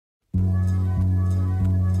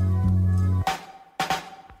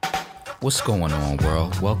What's going on,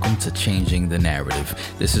 world? Welcome to Changing the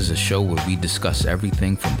Narrative. This is a show where we discuss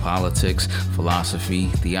everything from politics, philosophy,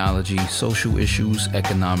 theology, social issues,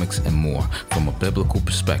 economics, and more from a biblical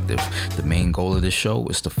perspective. The main goal of this show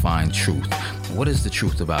is to find truth. What is the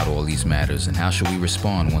truth about all these matters, and how should we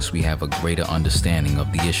respond once we have a greater understanding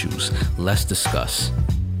of the issues? Let's discuss.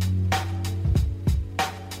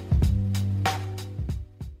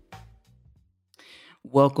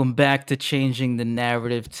 Welcome back to Changing the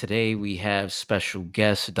Narrative. Today we have special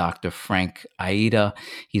guest, Dr. Frank Aida.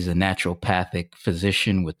 He's a naturopathic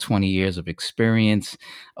physician with 20 years of experience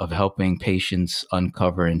of helping patients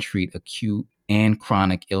uncover and treat acute and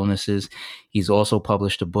chronic illnesses. He's also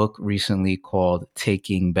published a book recently called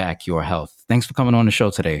Taking Back Your Health. Thanks for coming on the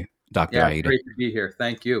show today, Dr. Yeah, Aida. great to be here.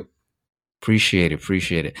 Thank you. Appreciate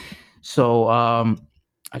it. So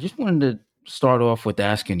I just wanted to start off with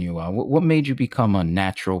asking you, what made you become a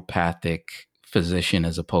naturopathic physician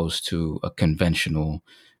as opposed to a conventional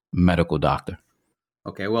medical doctor?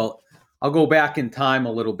 Okay, well, I'll go back in time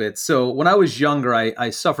a little bit. So when I was younger, I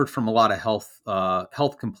suffered from a lot of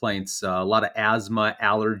health complaints, a lot of asthma,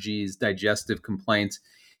 allergies, digestive complaints,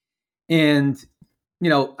 and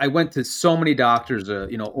I went to so many doctors.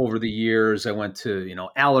 Over the years, I went to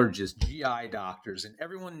allergists, GI doctors, and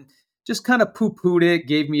everyone just kind of poo-pooed it,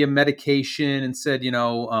 gave me a medication, and said,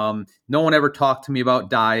 no one ever talked to me about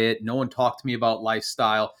diet, no one talked to me about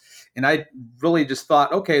lifestyle. And I really just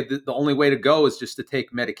thought, okay, the only way to go is just to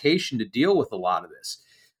take medication to deal with a lot of this.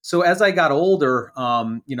 So as I got older,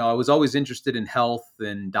 I was always interested in health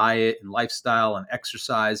and diet and lifestyle and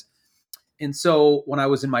exercise. And so when I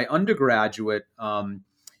was in my undergraduate, I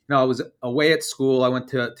was away at school. I went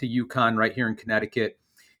to UConn right here in Connecticut,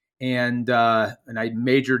 and I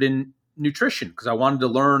majored in nutrition because I wanted to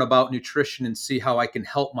learn about nutrition and see how I can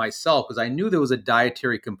help myself, because I knew there was a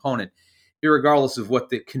dietary component, irregardless of what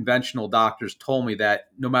the conventional doctors told me, that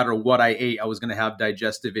no matter what I ate, I was going to have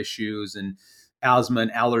digestive issues and asthma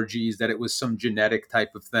and allergies, that it was some genetic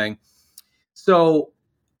type of thing. So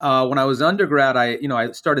when I was undergrad,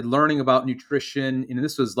 I started learning about nutrition, and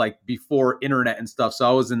this was like before internet and stuff. So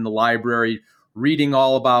I was in the library reading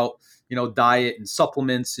all about diet and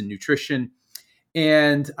supplements and nutrition.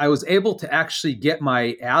 And I was able to actually get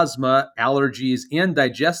my asthma, allergies, and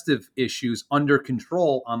digestive issues under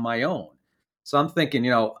control on my own. So I'm thinking,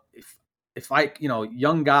 if I,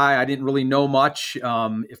 young guy, I didn't really know much.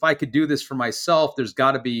 If I could do this for myself, there's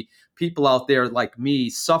got to be people out there like me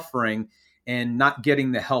suffering and not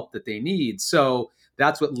getting the help that they need. So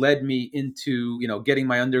that's what led me into, getting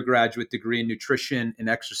my undergraduate degree in nutrition and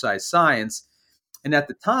exercise science. And at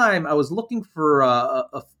the time, I was looking for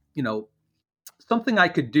something I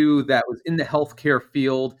could do that was in the healthcare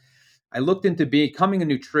field. I looked into becoming a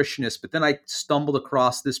nutritionist, but then I stumbled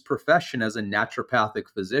across this profession as a naturopathic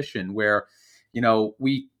physician, where,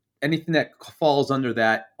 we anything that falls under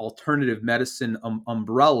that alternative medicine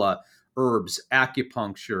umbrella, herbs,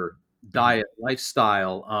 acupuncture, diet,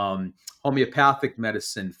 lifestyle, homeopathic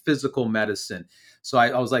medicine, physical medicine. So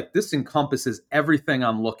I was like, this encompasses everything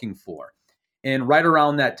I'm looking for. And right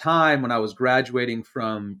around that time, when I was graduating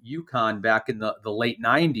from UConn back in the late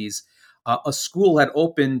 90s, a school had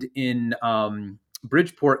opened in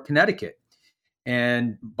Bridgeport, Connecticut,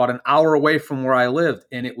 and about an hour away from where I lived.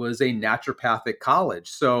 And it was a naturopathic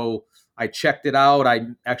college. So I checked it out. I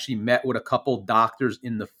actually met with a couple doctors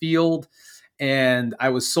in the field, and I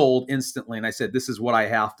was sold instantly. And I said, this is what I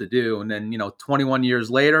have to do. And then, 21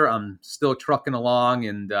 years later, I'm still trucking along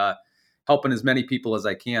and helping as many people as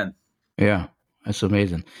I can. Yeah, that's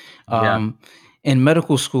amazing. Yeah. In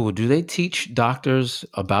medical school, do they teach doctors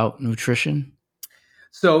about nutrition?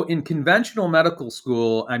 So in conventional medical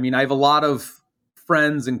school, I mean, I have a lot of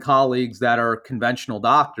friends and colleagues that are conventional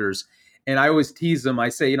doctors, and I always tease them. I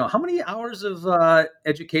say, how many hours of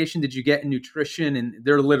education did you get in nutrition? And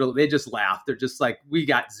they just laugh. They're just like, we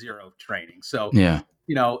got zero training. So, Yeah.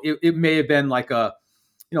 It may have been like a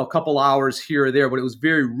couple hours here or there, but it was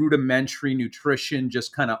very rudimentary nutrition,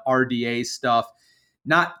 just kind of RDA stuff,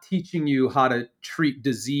 not teaching you how to treat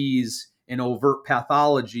disease and overt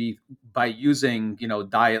pathology by using,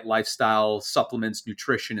 diet, lifestyle, supplements,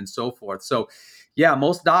 nutrition, and so forth. So, yeah,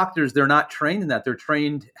 most doctors, they're not trained in that. They're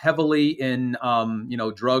trained heavily in,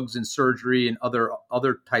 drugs and surgery and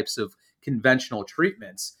other types of conventional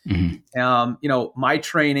treatments. Mm-hmm. My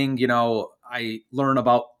training, I learn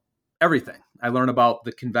about everything. I learn about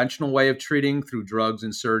the conventional way of treating through drugs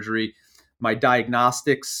and surgery. My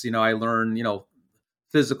diagnostics, I learn,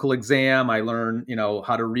 physical exam. I learn,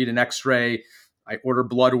 how to read an X-ray. I order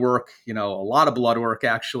blood work, a lot of blood work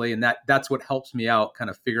actually, and that's what helps me out,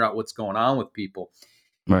 kind of figure out what's going on with people.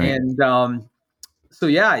 Right. And so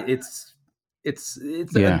yeah, it's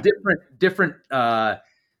a Yeah.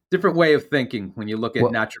 different way of thinking when you look at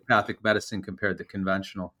What, naturopathic medicine compared to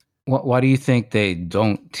conventional. why do you think they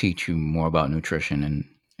don't teach you more about nutrition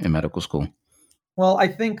in medical school? Well, I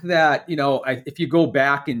think that, if you go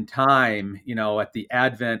back in time, at the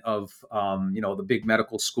advent of, the big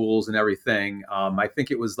medical schools and everything, I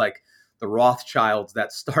think it was like the Rothschilds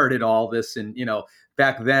that started all this. And,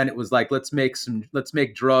 back then it was like, let's make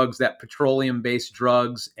drugs, that petroleum based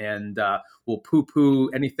drugs, and we'll poo poo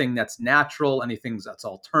anything that's natural, anything that's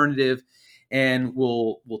alternative. And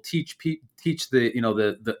we'll teach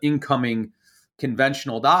the incoming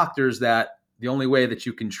conventional doctors that the only way that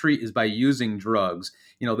you can treat is by using drugs.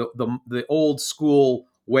 The old school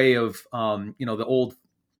way of, the old,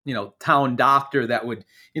 town doctor that would,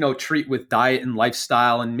 treat with diet and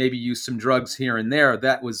lifestyle and maybe use some drugs here and there,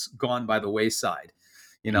 that was gone by the wayside.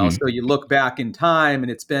 So Mhm. you look back in time,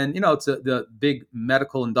 and it's been, it's the big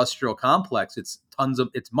medical industrial complex. It's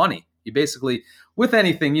money. You basically, with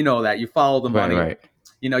anything, that you follow the Right, money. right.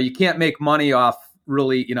 You can't make money off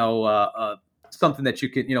really, something that you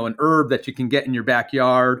can, an herb that you can get in your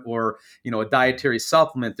backyard, or, a dietary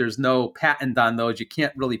supplement. There's no patent on those. You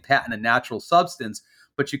can't really patent a natural substance,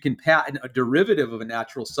 but you can patent a derivative of a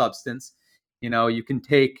natural substance. You can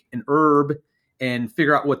take an herb and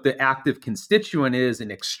figure out what the active constituent is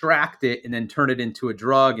and extract it and then turn it into a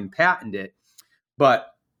drug and patent it.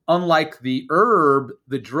 But unlike the herb,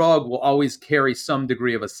 the drug will always carry some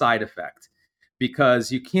degree of a side effect,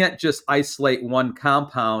 because you can't just isolate one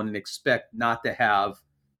compound and expect not to have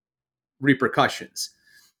repercussions.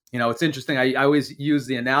 It's interesting. I always use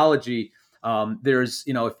the analogy. There's,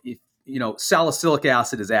 if salicylic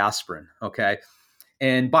acid is aspirin, okay?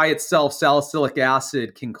 And by itself, salicylic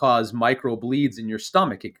acid can cause micro bleeds in your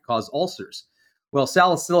stomach. It can cause ulcers. Well,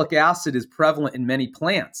 salicylic acid is prevalent in many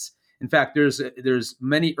plants. In fact, there's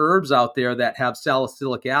many herbs out there that have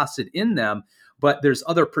salicylic acid in them, but there's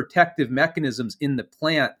other protective mechanisms in the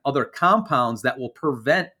plant, other compounds that will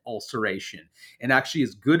prevent ulceration and actually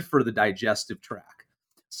is good for the digestive tract.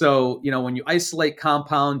 So, when you isolate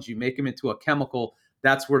compounds, you make them into a chemical,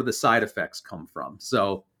 that's where the side effects come from.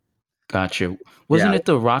 So, Gotcha. yeah, Wasn't it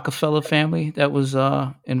the Rockefeller family that was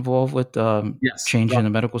involved with yes, changing the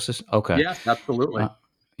medical system? Okay. yes, absolutely. Uh,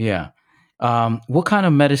 yeah. What kind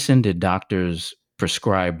of medicine did doctors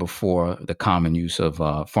prescribe before the common use of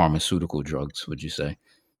pharmaceutical drugs, would you say?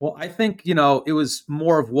 Well, I think, it was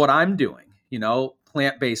more of what I'm doing,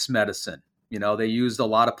 plant-based medicine. They used a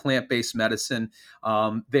lot of plant-based medicine.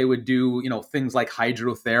 They would do, things like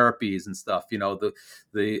hydrotherapies and stuff,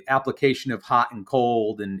 the application of hot and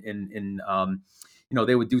cold, and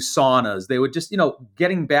they would do saunas. They would just,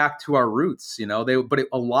 getting back to our roots,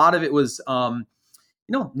 a lot of it was,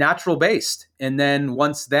 natural based. And then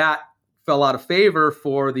once that fell out of favor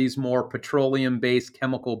for these more petroleum based,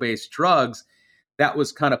 chemical based drugs, that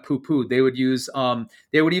was kind of poo-pooed. They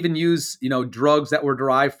would even use, drugs that were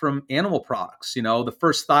derived from animal products. The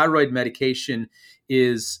first thyroid medication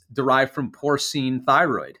is derived from porcine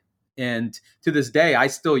thyroid. And to this day, I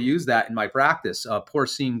still use that in my practice,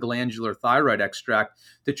 porcine glandular thyroid extract,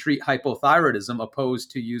 to treat hypothyroidism,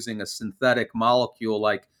 opposed to using a synthetic molecule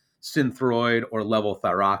like Synthroid or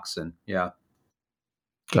levothyroxine. Yeah.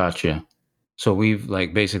 Gotcha. So we've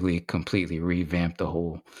like basically completely revamped the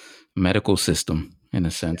whole medical system in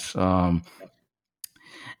a sense. Um,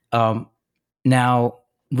 Now,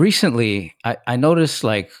 recently, I noticed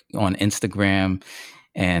like on Instagram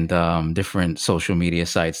and different social media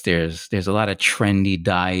sites, there's a lot of trendy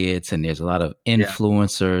diets, and there's a lot of Yeah.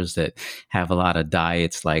 influencers that have a lot of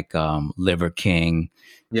diets, like Liver King,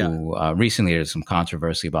 Yeah. who recently there's some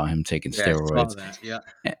controversy about him taking Yeah. I saw steroids, that. Yeah.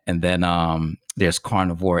 and then there's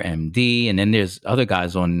Carnivore MD, and then there's other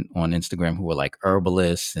guys on Instagram who are like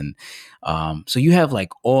herbalists, and so you have like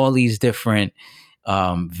all these different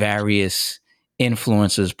various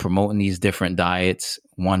influencers promoting these different diets.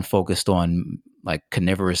 One focused on like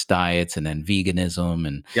carnivorous diets, and then veganism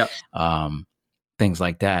and Yep. um, things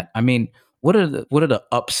like that. I mean, what are the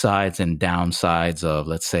upsides and downsides of,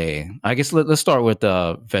 let's say, I guess let's start with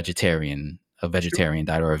a vegetarian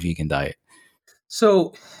diet or a vegan diet.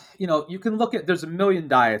 So, you can look at, there's a million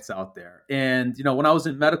diets out there. And, when I was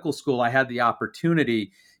in medical school, I had the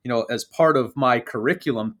opportunity, as part of my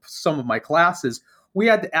curriculum, some of my classes, we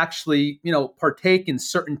had to actually, partake in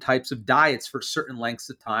certain types of diets for certain lengths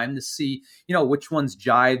of time to see, which ones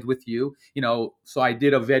jived with you. So I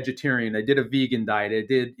did a vegetarian, I did a vegan diet, I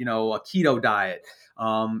did, a keto diet.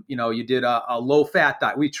 You did a low fat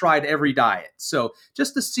diet. We tried every diet. So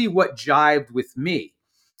just to see what jived with me,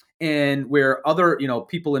 and where other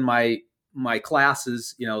people in my my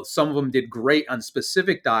classes, some of them did great on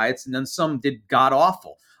specific diets, and then some did god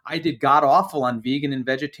awful. I did god awful on vegan and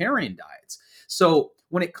vegetarian diets. So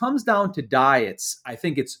when it comes down to diets, I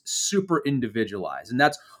think it's super individualized. And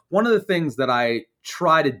that's one of the things that I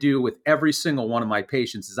try to do with every single one of my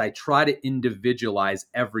patients is I try to individualize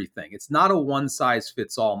everything. It's not a one size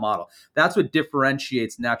fits all model. That's what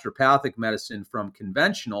differentiates naturopathic medicine from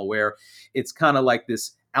conventional, where it's kind of like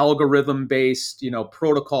this algorithm based,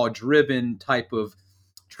 protocol driven type of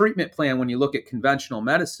treatment plan. When you look at conventional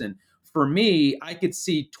medicine, for me, I could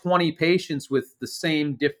see 20 patients with the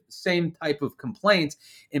same type of complaints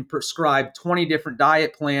and prescribe 20 different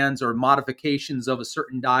diet plans or modifications of a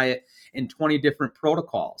certain diet and 20 different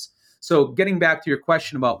protocols. So getting back to your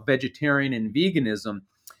question about vegetarian and veganism,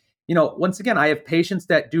 once again, I have patients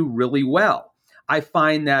that do really well. I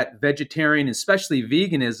find that vegetarian, especially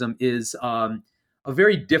veganism, is a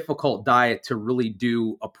very difficult diet to really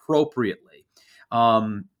do appropriately.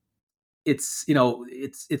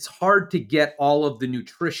 It's hard to get all of the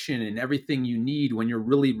nutrition and everything you need when you're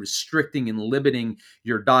really restricting and limiting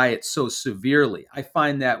your diet so severely. I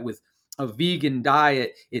find that with a vegan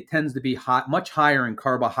diet, it tends to be much higher in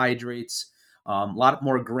carbohydrates, a lot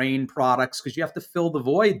more grain products, because you have to fill the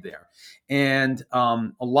void there. And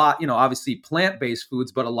a lot, obviously plant-based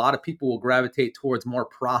foods, but a lot of people will gravitate towards more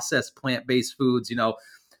processed plant-based foods,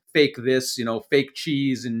 fake this, fake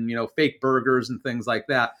cheese and, fake burgers and things like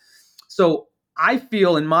that. So I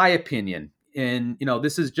feel, in my opinion, and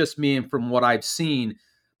this is just me and from what I've seen,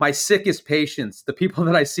 my sickest patients, the people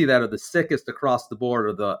that I see that are the sickest across the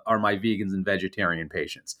board are my vegans and vegetarian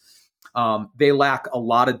patients. They lack a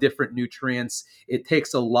lot of different nutrients. It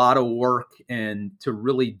takes a lot of work and to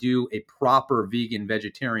really do a proper vegan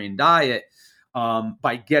vegetarian diet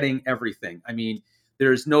by getting everything. I mean,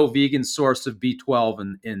 there's no vegan source of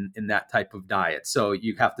B12 in that type of diet, so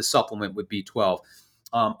you have to supplement with B12.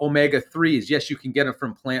 Omega-3s, yes, you can get them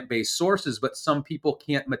from plant-based sources, but some people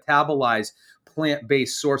can't metabolize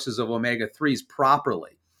plant-based sources of omega-3s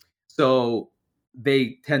properly. So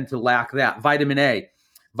they tend to lack that. Vitamin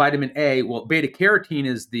A, well, beta-carotene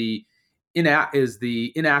is the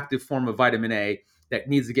inactive form of vitamin A that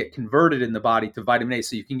needs to get converted in the body to vitamin A.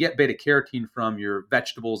 So you can get beta-carotene from your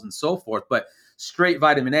vegetables and so forth, but straight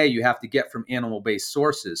vitamin A you have to get from animal-based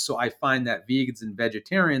sources. So I find that vegans and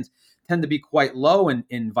vegetarians tend to be quite low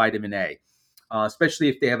in vitamin A, especially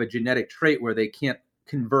if they have a genetic trait where they can't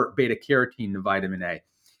convert beta-carotene to vitamin A.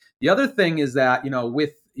 The other thing is that,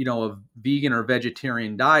 with, a vegan or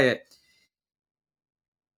vegetarian diet,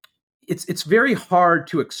 it's very hard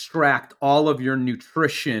to extract all of your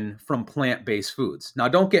nutrition from plant-based foods. Now,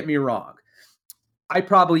 don't get me wrong. I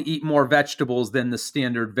probably eat more vegetables than the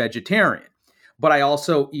standard vegetarian, but I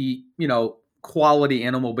also eat, quality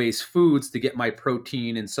animal-based foods to get my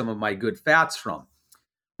protein and some of my good fats from.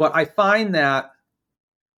 But I find that,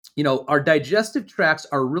 our digestive tracts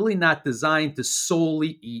are really not designed to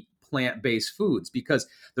solely eat plant-based foods, because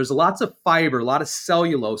there's lots of fiber, a lot of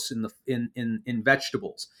cellulose in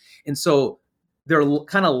vegetables. And so they're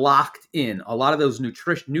kind of locked in. A lot of those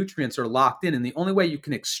nutrients are locked in. And the only way you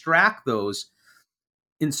can extract those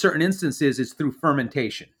in certain instances is through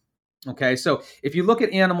fermentation. Okay, so if you look at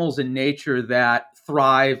animals in nature that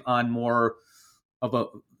thrive on more of a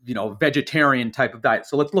vegetarian type of diet.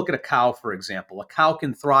 So let's look at a cow, for example. A cow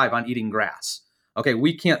can thrive on eating grass. Okay,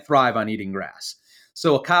 we can't thrive on eating grass.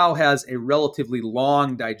 So a cow has a relatively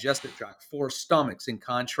long digestive tract, 4 stomachs, in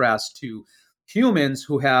contrast to humans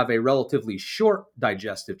who have a relatively short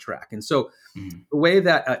digestive tract. And so the way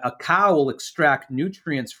that a cow will extract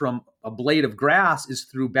nutrients from a blade of grass is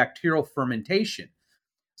through bacterial fermentation.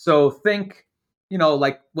 So think,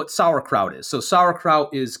 like what sauerkraut is. So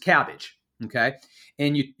sauerkraut is cabbage, okay?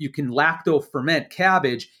 And you can lacto ferment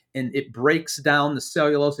cabbage, and it breaks down the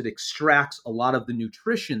cellulose. It extracts a lot of the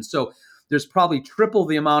nutrition. So there's probably triple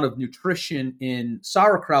the amount of nutrition in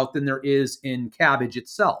sauerkraut than there is in cabbage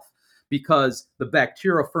itself, because the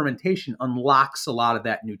bacterial fermentation unlocks a lot of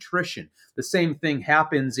that nutrition. The same thing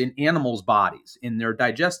happens in animals' bodies, in their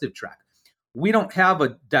digestive tract. We don't have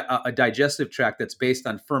a digestive tract that's based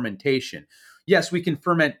on fermentation. Yes, we can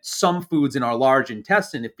ferment some foods in our large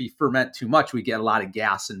intestine. If we ferment too much, we get a lot of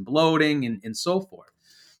gas and bloating and so forth.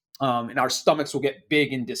 And our stomachs will get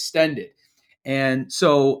big and distended. And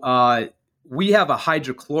so we have a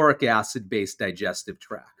hydrochloric acid-based digestive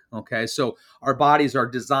tract. Okay, so our bodies are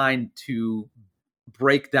designed to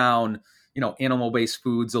break down, animal-based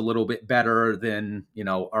foods a little bit better than,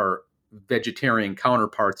 our vegetarian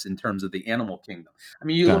counterparts in terms of the animal kingdom. I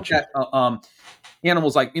mean, you look at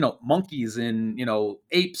animals like, monkeys and,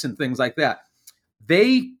 apes and things like that.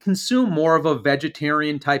 they consume more of a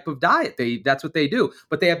vegetarian type of diet. That's what they do.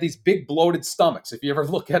 But they have these big bloated stomachs. If you ever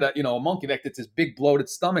look at a monkey that gets this big bloated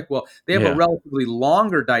stomach, well, they have a Yeah. relatively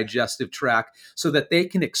longer digestive tract so that they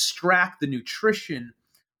can extract the nutrition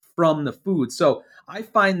from the food. So I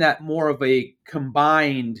find that more of a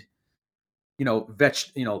combined,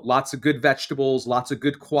 lots of good vegetables, lots of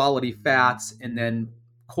good quality fats, and then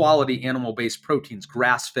quality animal-based proteins,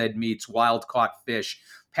 grass-fed meats, wild-caught fish,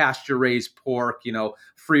 pasture-raised pork,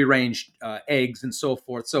 free-range eggs, and so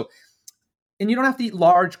forth. So, and you don't have to eat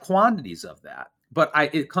large quantities of that, but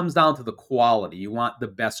it comes down to the quality. You want the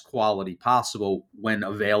best quality possible when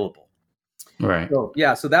available. Right. So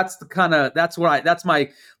yeah, so that's my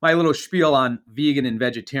little spiel on vegan and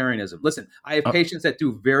vegetarianism. Listen, I have Uh, patients that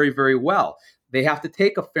do very, very well. They have to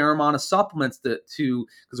take a fair amount of supplements to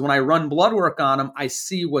because when I run blood work on them, I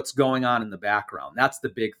see what's going on in the background. That's the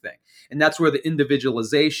big thing. And that's where the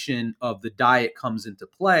individualization of the diet comes into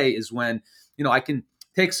play, is when, I can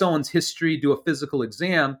take someone's history, do a physical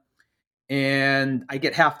exam, and I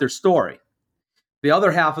get half their story. The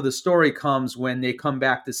other half of the story comes when they come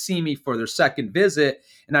back to see me for their second visit,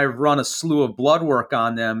 and I run a slew of blood work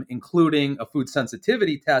on them, including a food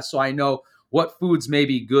sensitivity test, so I know what foods may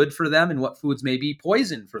be good for them and what foods may be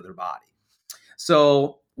poison for their body.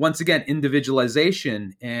 So, once again,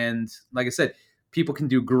 individualization. And like I said, people can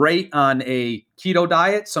do great on a keto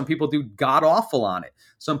diet. Some people do god awful on it.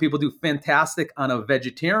 Some people do fantastic on a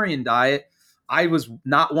vegetarian diet. I was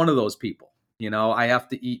not one of those people. I have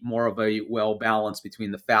to eat more of a well balance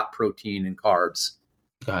between the fat, protein, and carbs.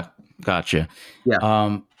 Gotcha.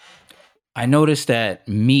 Yeah. I noticed that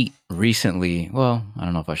meat recently, well, I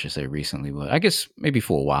don't know if I should say recently, but I guess maybe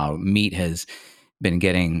for a while, meat has been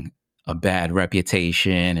getting a bad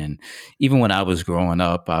reputation. And even when I was growing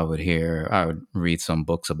up, I would read some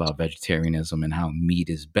books about vegetarianism and how meat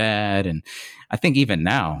is bad. And I think even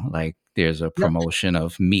now, like there's a Yep. promotion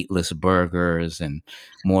of meatless burgers and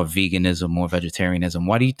more veganism, more vegetarianism.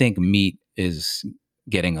 Why do you think meat is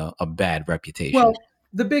getting a bad reputation? Well,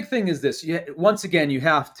 the big thing is this. Once again, you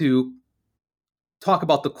have to talk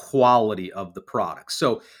about the quality of the product.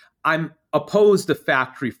 So I'm opposed to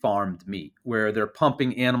factory farmed meat where they're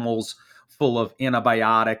pumping animals full of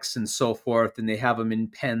antibiotics and so forth, and they have them in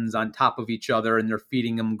pens on top of each other, and they're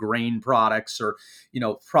feeding them grain products or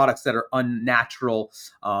products that are unnatural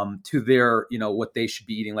to their what they should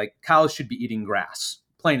be eating. Like cows should be eating grass,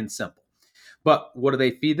 plain and simple. But what do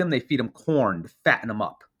they feed them? They feed them corn to fatten them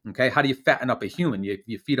up. Okay, how do you fatten up a human?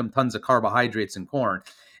 You feed them tons of carbohydrates and corn,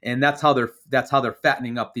 and that's how they're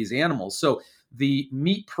fattening up these animals. So the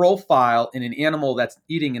meat profile in an animal that's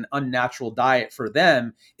eating an unnatural diet for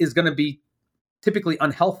them is going to be typically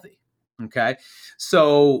unhealthy. Okay,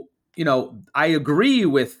 so I agree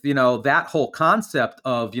with that whole concept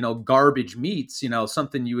of garbage meats,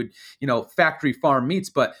 something you would factory farm meats,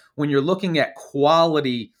 but when you're looking at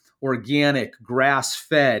quality organic, grass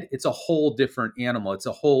fed, it's a whole different animal. It's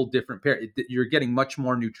a whole different pair. You're getting much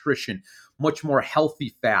more nutrition, much more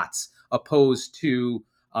healthy fats, opposed to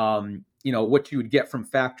what you would get from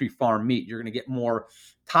factory farm meat. You're going to get more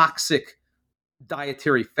toxic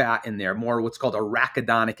dietary fat in there, more what's called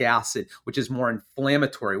arachidonic acid, which is more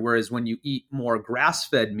inflammatory. Whereas when you eat more grass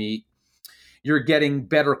fed meat, you're getting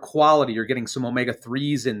better quality. You're getting some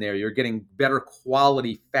omega-3s in there. You're getting better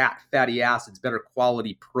quality fatty acids, better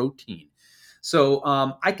quality protein. So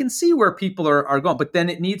I can see where people are going, but then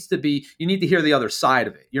you need to hear the other side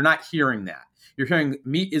of it. You're not hearing that. You're hearing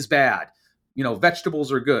meat is bad.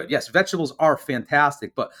 Vegetables are good. Yes, vegetables are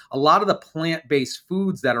fantastic, but a lot of the plant-based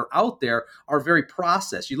foods that are out there are very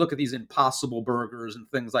processed. You look at these Impossible burgers and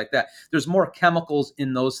things like that. There's more chemicals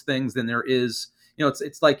in those things than there is.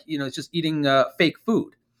 It's like it's just eating fake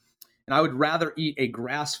food. And I would rather eat a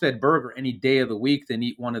grass-fed burger any day of the week than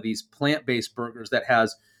eat one of these plant-based burgers that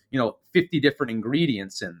has 50 different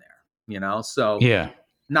ingredients in there. So Yeah.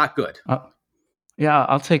 not good. Yeah,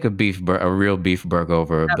 I'll take a real beef burger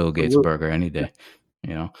over a Bill Gates Absolutely. burger any day.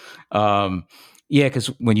 You know, um, yeah, because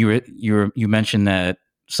when you mentioned that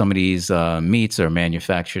some of these meats are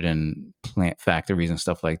manufactured in plant factories and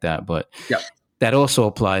stuff like that, but Yep. that also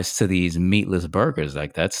applies to these meatless burgers.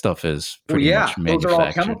 Like that stuff is Well, pretty yeah, much those are all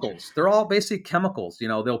manufactured. chemicals. They're all basic chemicals.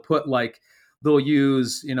 They'll put they'll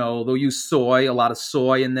use soy, a lot of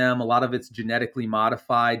soy in them. A lot of it's genetically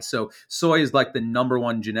modified. So soy is like the number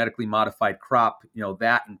one genetically modified crop,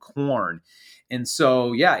 that and corn. And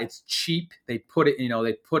so, yeah, it's cheap. They put it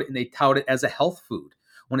and they tout it as a health food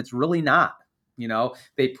when it's really not.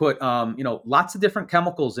 They put lots of different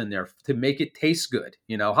chemicals in there to make it taste good.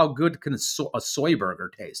 How good can a soy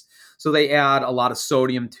burger taste? So they add a lot of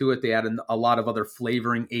sodium to it. They add a lot of other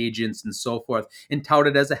flavoring agents and so forth, and tout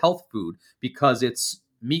it as a health food because it's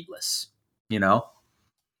meatless. Yeah.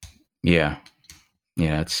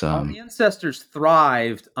 Yeah, it's Our ancestors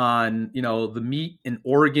thrived on the meat and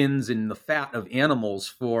organs and the fat of animals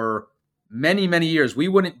for many, many years. We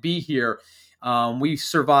wouldn't be here. We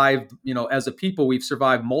survived, as a people, we've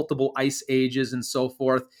survived multiple ice ages and so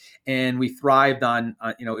forth, and we thrived on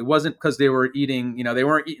it wasn't because they were eating, they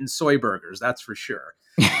weren't eating soy burgers, that's for sure.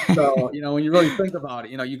 So, when you really think about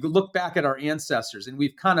it, you look back at our ancestors, and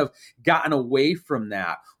we've kind of gotten away from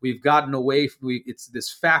that. We've gotten away from, it's this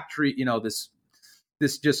factory,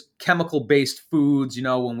 this just chemical based foods.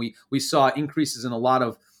 When we saw increases in a lot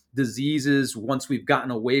of diseases once we've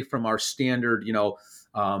gotten away from our standard,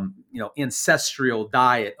 ancestral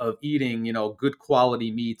diet of eating, good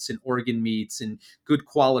quality meats and organ meats and good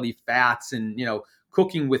quality fats, and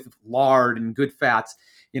cooking with lard and good fats,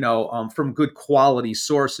 from good quality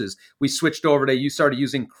sources. We switched over to, you started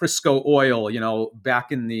using Crisco oil,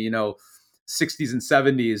 back in the, 60s and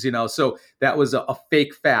 70s, so that was a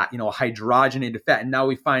fake fat, a hydrogenated fat. And now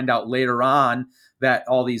we find out later on that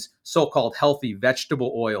all these so-called healthy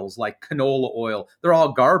vegetable oils like canola oil, they're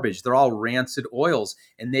all garbage. They're all rancid oils,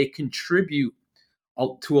 and they contribute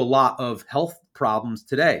to a lot of health problems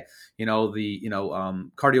today,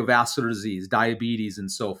 cardiovascular disease, diabetes,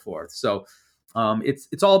 and so forth. So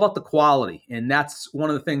it's all about the quality. And that's one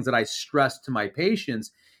of the things that I stress to my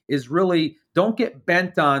patients is really don't get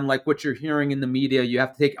bent on like what you're hearing in the media. You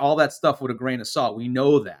have to take all that stuff with a grain of salt. We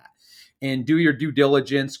know that. And do your due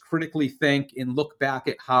diligence, critically think, and look back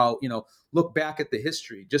at look back at the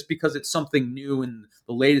history. Just because it's something new and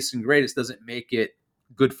the latest and greatest doesn't make it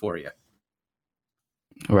good for you.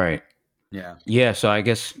 Right. Yeah. Yeah. So I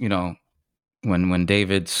guess, when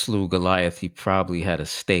David slew Goliath, he probably had a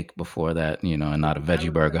steak before that, and not a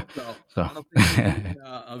veggie burger. So I don't think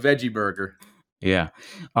a veggie burger. Yeah.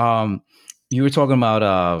 You were talking about,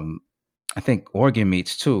 I think, organ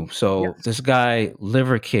meats too. So Yes. this guy,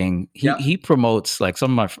 Liver King, he promotes, like,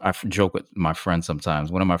 I joke with my friends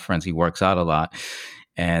sometimes. One of my friends, he works out a lot.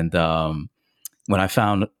 And when I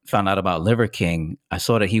found out about Liver King, I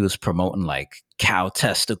saw that he was promoting like cow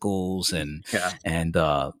testicles and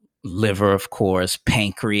liver, of course,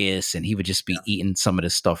 pancreas, and he would just be eating some of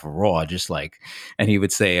this stuff raw, just like, and he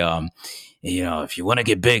would say, if you want to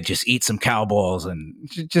get big, just eat some cow balls and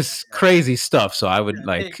just crazy stuff. So I would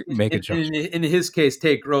make a joke. In his case,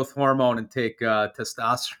 take growth hormone and take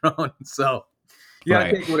testosterone. So you got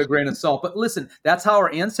to take it with a grain of salt. But listen, that's how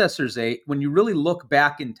our ancestors ate. When you really look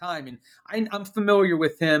back in time, and I'm familiar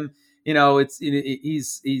with him,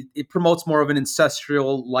 it promotes more of an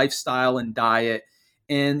ancestral lifestyle and diet.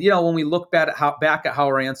 And when we look back at how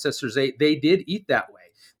our ancestors ate, they did eat that way.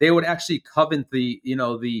 They would actually covet the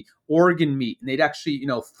organ meat, and they'd actually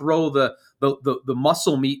throw the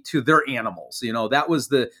muscle meat to their animals.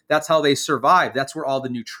 That's how they survived. That's where all the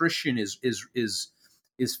nutrition is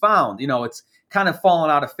found. It's kind of fallen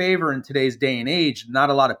out of favor in today's day and age. Not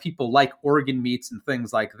a lot of people like organ meats and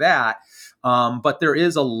things like that, but there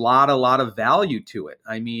is a lot of value to it.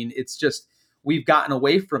 I mean, it's just we've gotten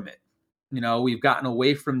away from it. We've gotten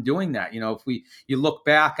away from doing that. If you look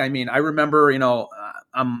back, I mean, I remember,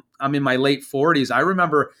 I'm in my late 40s. I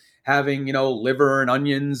remember having, liver and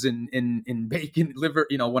onions and bacon liver,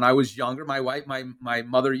 when I was younger. My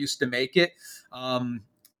mother used to make it. How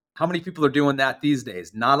many people are doing that these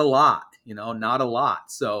days? Not a lot, not a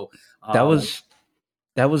lot. So that was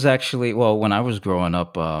actually, well, when I was growing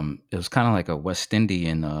up, it was kind of like a West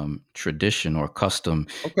Indian tradition or custom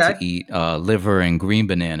to eat liver and green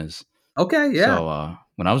bananas. Okay, yeah. So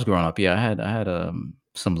when I was growing up, I had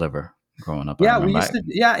some liver growing up. Yeah, we used to.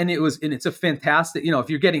 Yeah, and it's a fantastic. If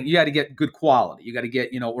you're getting, you got to get good quality. You got to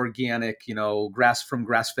get organic,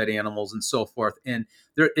 grass-fed animals and so forth. And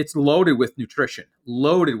it's loaded with nutrition.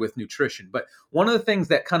 But one of the things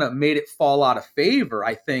that kind of made it fall out of favor,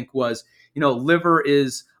 I think, was liver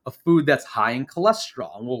is a food that's high in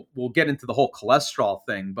cholesterol, and we'll get into the whole cholesterol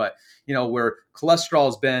thing. But where cholesterol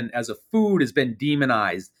has been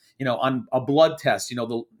demonized. On a blood test,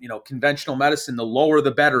 the conventional medicine, the lower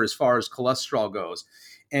the better as far as cholesterol goes.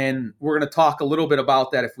 And we're going to talk a little bit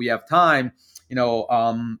about that if we have time, kind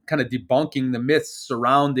of debunking the myths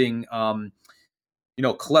surrounding,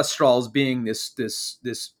 cholesterol as being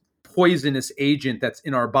this poisonous agent that's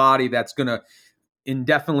in our body that's going to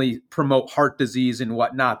indefinitely promote heart disease and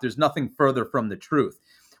whatnot. There's nothing further from the truth.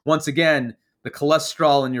 Once again, the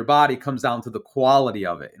cholesterol in your body comes down to the quality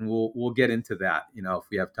of it, and we'll get into that, if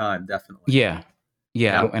we have time, definitely. Yeah.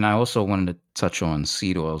 Yeah. Yeah. And I also wanted to touch on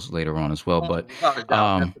seed oils later on as well. Oh, But without a doubt, that's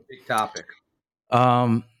um, a big topic.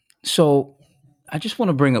 um, so I just want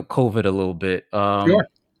to bring up COVID a little bit. Sure.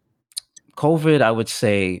 COVID, I would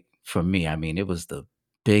say for me, I mean, it was the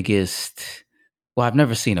biggest. Well, I've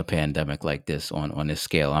never seen a pandemic like this on this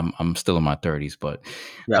scale. I'm still in my 30s, but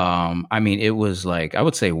Yeah. I mean, it was like I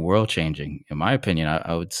would say world changing. In my opinion,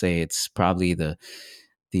 I would say it's probably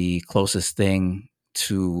the closest thing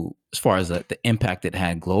to as far as the impact it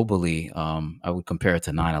had globally. I would compare it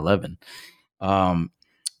to 9/11. Um,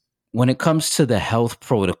 when it comes to the health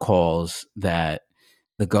protocols that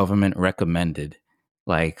the government recommended,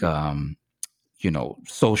 like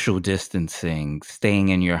social distancing, staying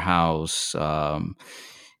in your house,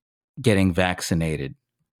 getting vaccinated.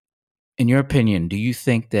 In your opinion, do you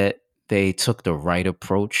think that they took the right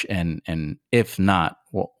approach, and if not,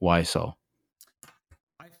 why so?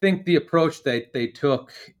 I think the approach that they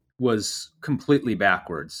took was completely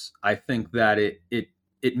backwards. I think that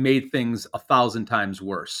it made things 1,000 times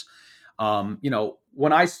worse.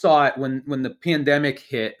 When I saw it, when the pandemic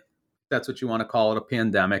hit, that's what you want to call it, a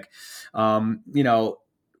pandemic. Um, you know,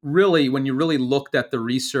 Really, when you really looked at the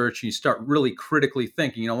research and you start really critically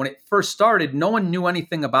thinking, when it first started, no one knew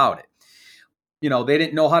anything about it. They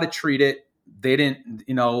didn't know how to treat it. They didn't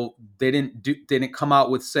come out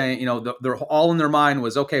with saying, they're all in their mind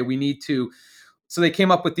was, okay, we need to. So they came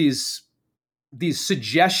up with these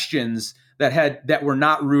suggestions that were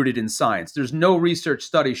not rooted in science. There's no research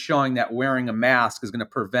study showing that wearing a mask is going to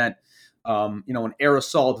prevent, an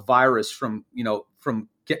aerosol virus from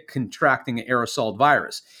get contracting an aerosol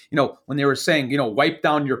virus. When they were saying, wipe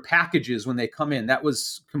down your packages when they come in, that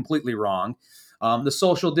was completely wrong. The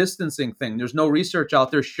social distancing thing, there's no research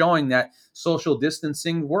out there showing that social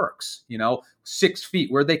distancing works. 6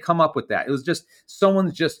 feet, where'd they come up with that? It was just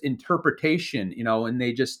someone's just interpretation, and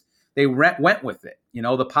they went with it.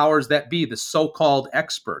 The powers that be, the so-called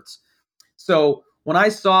experts. So when I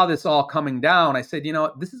saw this all coming down, I said,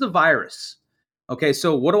 this is a virus. Okay,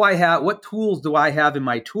 so what do I have? What tools do I have in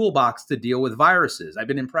my toolbox to deal with viruses? I've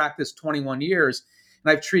been in practice 21 years,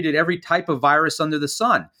 and I've treated every type of virus under the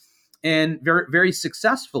sun, and very, very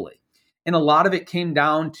successfully. And a lot of it came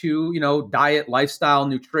down to, diet, lifestyle,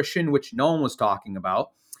 nutrition, which no one was talking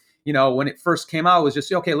about. When it first came out, it was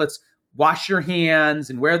just, okay, let's wash your hands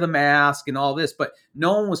and wear the mask and all this. But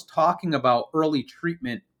no one was talking about early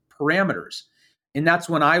treatment parameters. And that's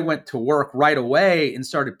when I went to work right away and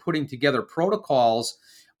started putting together protocols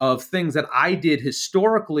of things that I did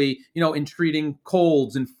historically, in treating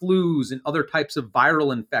colds and flus and other types of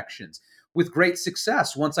viral infections with great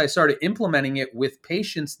success once I started implementing it with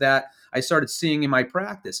patients that I started seeing in my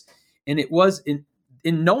practice. And it was in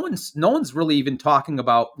no one's really even talking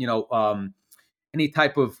about, any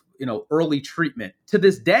type of, early treatment to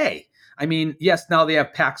this day. I mean, yes, now they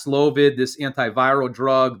have Paxlovid, this antiviral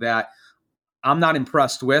drug that I'm not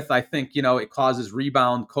impressed with. I think, it causes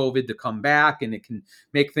rebound COVID to come back, and it can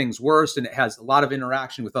make things worse, and it has a lot of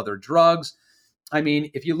interaction with other drugs. I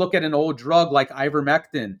mean, if you look at an old drug like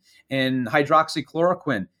ivermectin and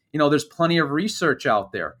hydroxychloroquine, there's plenty of research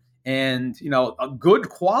out there, and, a good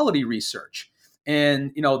quality research.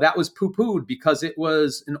 And, that was poo-pooed because it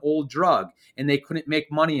was an old drug and they couldn't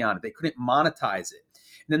make money on it. They couldn't monetize it.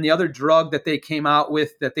 And then the other drug that they came out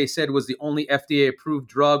with that they said was the only FDA approved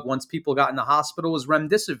drug once people got in the hospital was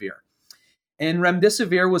remdesivir. And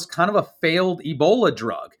remdesivir was kind of a failed Ebola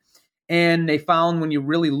drug. And they found when you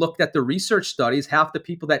really looked at the research studies, half the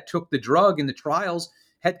people that took the drug in the trials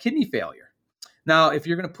had kidney failure. Now, if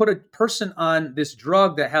you're going to put a person on this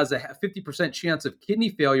drug that has a 50% chance of kidney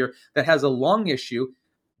failure, that has a lung issue,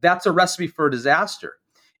 that's a recipe for a disaster.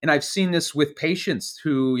 And I've seen this with patients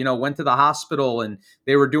who, went to the hospital and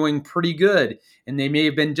they were doing pretty good, and they may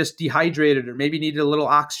have been just dehydrated or maybe needed a little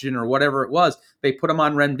oxygen or whatever it was. They put them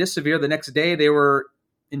on remdesivir. The next day they were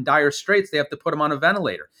in dire straits. They have to put them on a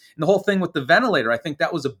ventilator. And the whole thing with the ventilator, I think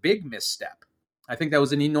that was a big misstep. I think that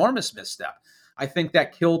was an enormous misstep. I think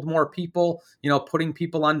that killed more people, putting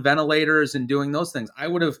people on ventilators and doing those things. I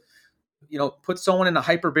would have, put someone in a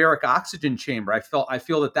hyperbaric oxygen chamber. I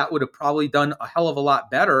feel that would have probably done a hell of a lot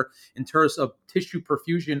better in terms of tissue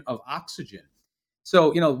perfusion of oxygen.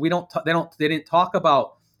 So, they didn't talk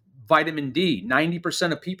about vitamin D.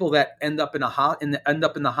 90% of people that end up in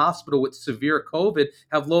the hospital with severe COVID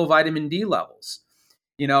have low vitamin D levels.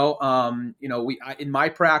 In my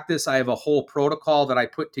practice, I have a whole protocol that I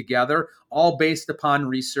put together, all based upon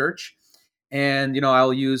research. And,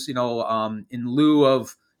 I'll use, in lieu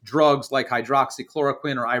of drugs like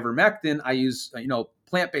hydroxychloroquine or ivermectin, I use,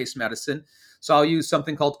 plant-based medicine. So I'll use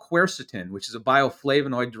something called quercetin, which is a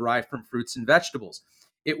bioflavonoid derived from fruits and vegetables.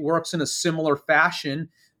 It works in a similar fashion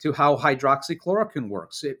to how hydroxychloroquine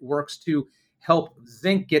works. It works to help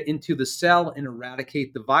zinc get into the cell and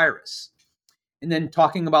eradicate the virus. And then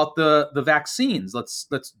talking about the vaccines, let's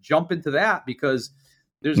jump into that, because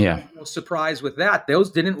there's no surprise with that.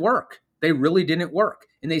 Those didn't work. They really didn't work,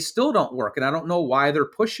 and they still don't work. And I don't know why they're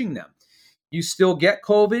pushing them. You still get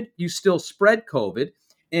COVID, you still spread COVID,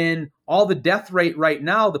 and all the death rate right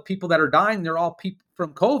now, the people that are dying, they're all people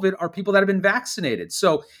from COVID are people that have been vaccinated.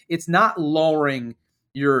 So it's not lowering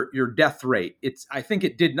your death rate. I think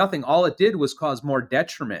it did nothing. All it did was cause more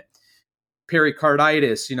detriment.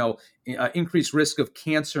 Pericarditis, increased risk of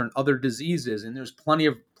cancer and other diseases. And there's plenty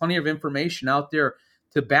of information out there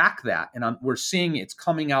to back that. And we're seeing it's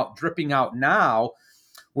coming out, dripping out now.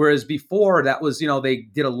 Whereas before that was, they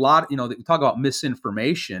did a lot, we talk about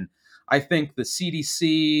misinformation. I think the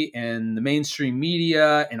CDC and the mainstream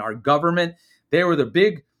media and our government, they were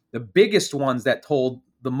the biggest ones that told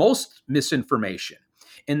the most misinformation.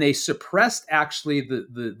 And they suppressed actually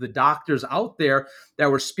the doctors out there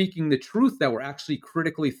that were speaking the truth, that were actually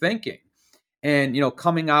critically thinking and,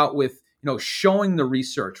 coming out with, showing the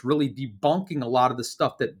research, really debunking a lot of the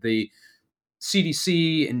stuff that the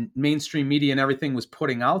CDC and mainstream media and everything was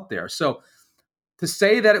putting out there. So to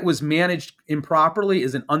say that it was managed improperly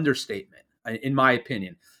is an understatement, in my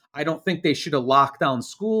opinion. I don't think they should have locked down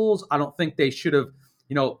schools. I don't think they should have,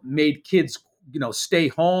 made kids, stay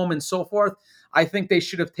home and so forth. I think they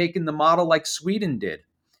should have taken the model like Sweden did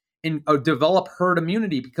and develop herd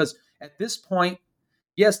immunity, because at this point,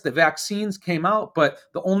 yes, the vaccines came out, but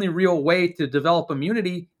the only real way to develop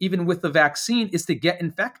immunity, even with the vaccine, is to get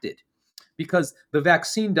infected, because the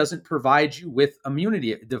vaccine doesn't provide you with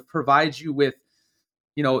immunity. It provides you with,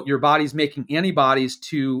 your body's making antibodies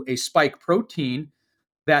to a spike protein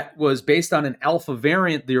that was based on an alpha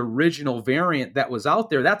variant, the original variant that was out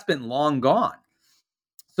there. That's been long gone.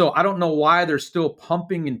 So I don't know why they're still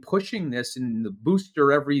pumping and pushing this in the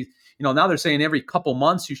booster now they're saying every couple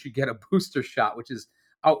months you should get a booster shot, which is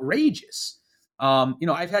outrageous.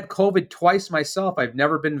 I've had COVID twice myself. I've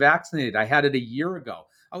never been vaccinated. I had it a year ago.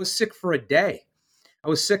 I was sick for a day. I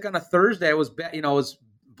was sick on a Thursday.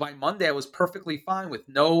 By Monday, I was perfectly fine with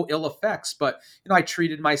no ill effects, but, I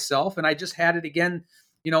treated myself, and I just had it again,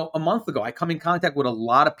 a month ago. I come in contact with a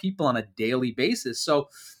lot of people on a daily basis. So,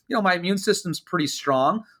 my immune system's pretty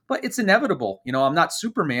strong, but it's inevitable. I'm not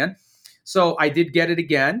Superman. So I did get it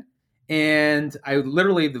again. And I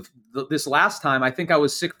literally, this last time, I think I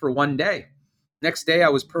was sick for one day. Next day, I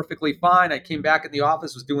was perfectly fine. I came back in the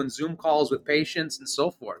office, was doing Zoom calls with patients and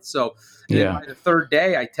so forth. So by the third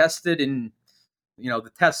day, I tested, and,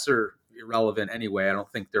 the tests are irrelevant anyway. I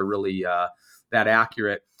don't think they're really that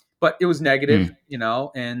accurate. But it was negative,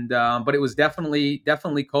 but it was definitely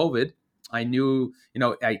COVID. I knew,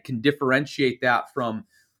 I can differentiate that from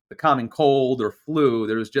the common cold or flu.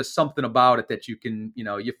 There was just something about it that you can,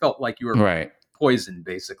 you felt like you were poisoned,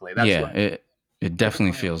 basically. That's it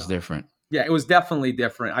definitely feels different. Yeah, it was definitely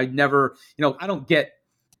different. I never, I don't get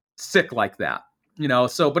sick like that,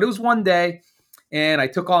 but it was one day, and I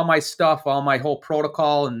took all my stuff, all my whole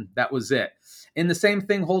protocol, and that was it. And the same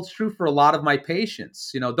thing holds true for a lot of my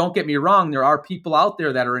patients. Don't get me wrong. There are people out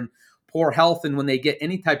there that are in poor health, and when they get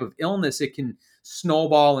any type of illness, it can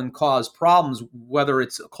snowball and cause problems, whether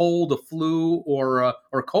it's a cold, a flu, or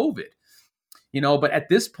COVID. But at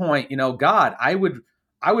this point, God, I would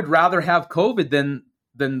rather have COVID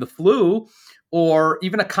than the flu or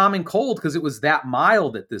even a common cold, because it was that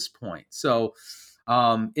mild at this point. So,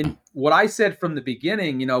 in what I said from the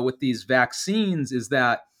beginning, with these vaccines is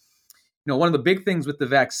that, one of the big things with the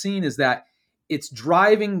vaccine is that it's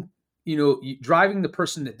driving the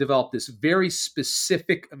person that developed this very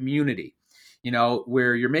specific immunity,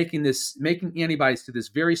 where you're making antibodies to this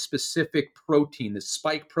very specific protein, this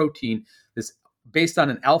spike protein, this based on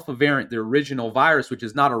an alpha variant, the original virus, which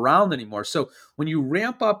is not around anymore. So when you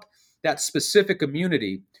ramp up that specific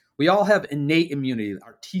immunity, we all have innate immunity,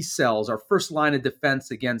 our T cells, our first line of defense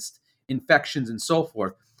against infections and so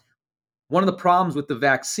forth. One of the problems with the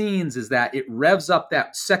vaccines is that it revs up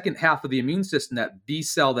that second half of the immune system, that B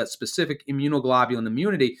cell, that specific immunoglobulin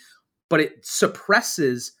immunity, but it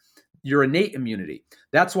suppresses your innate immunity.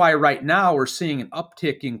 That's why right now we're seeing an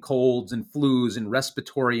uptick in colds and flus and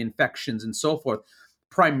respiratory infections and so forth,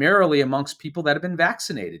 primarily amongst people that have been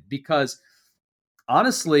vaccinated. Because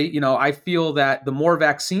honestly, I feel that the more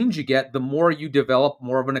vaccines you get, the more you develop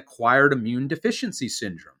more of an acquired immune deficiency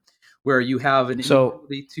syndrome, where you have an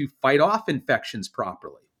inability to fight off infections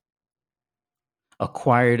properly.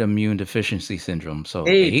 Acquired immune deficiency syndrome. So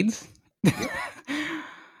AIDS?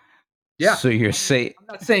 Yeah. So you're saying, I'm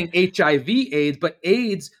not saying HIV AIDS, but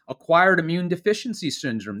AIDS, acquired immune deficiency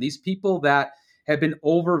syndrome. These people that have been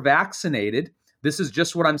over vaccinated. This is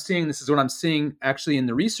just what I'm seeing. This is what I'm seeing actually in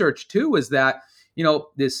the research too, is that,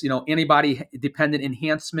 this, antibody dependent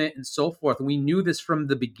enhancement and so forth. And we knew this from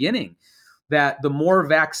the beginning, that the more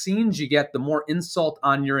vaccines you get, the more insult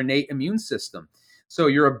on your innate immune system. So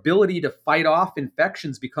your ability to fight off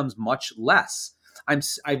infections becomes much less.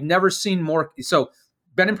 I've never seen more. So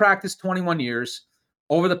been in practice 21 years.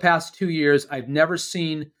 Over the past 2 years, I've never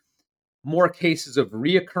seen more cases of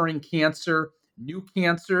reoccurring cancer, new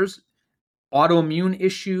cancers, autoimmune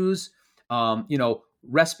issues,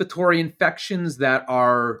 respiratory infections that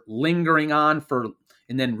are lingering on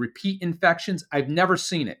and then repeat infections. I've never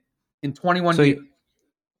seen it in 21 so years.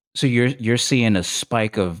 so you're seeing a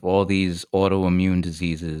spike of all these autoimmune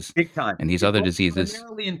diseases Big time. and these other diseases.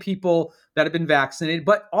 Primarily in people that have been vaccinated,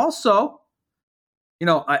 but also,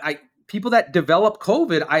 I people that develop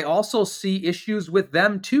COVID, I also see issues with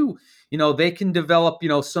them too. They can develop,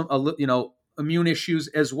 some, immune issues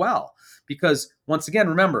as well. Because once again,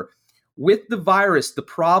 remember, with the virus, the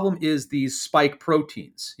problem is these spike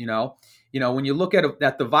proteins. When you look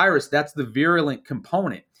at the virus, that's the virulent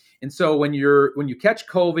component. And so when you catch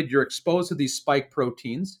COVID, you're exposed to these spike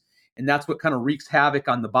proteins, and that's what kind of wreaks havoc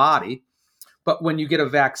on the body. But when you get a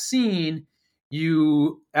vaccine,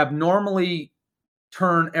 you abnormally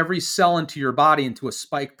turn every cell into your body into a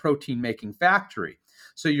spike protein making factory.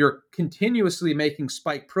 So you're continuously making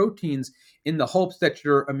spike proteins in the hopes that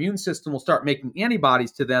your immune system will start making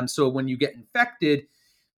antibodies to them. So when you get infected,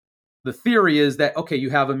 the theory is that, okay, you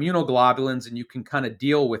have immunoglobulins and you can kind of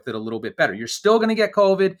deal with it a little bit better. You're still going to get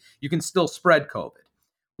COVID. You can still spread COVID.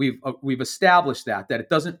 We've established that it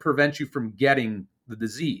doesn't prevent you from getting the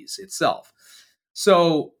disease itself.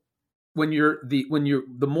 So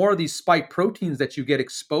the more of these spike proteins that you get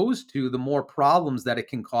exposed to, the more problems that it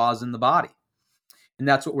can cause in the body. And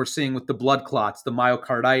that's what we're seeing with the blood clots, the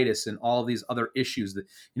myocarditis, and all these other issues,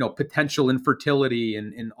 that potential infertility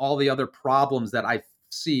and all the other problems that I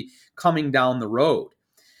see coming down the road.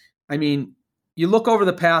 I mean, you look over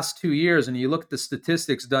the past 2 years and you look at the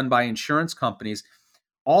statistics done by insurance companies,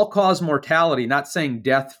 all-cause mortality, not saying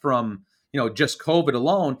death from just COVID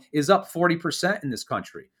alone, is up 40% in this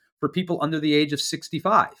country for people under the age of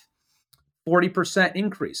 65. 40%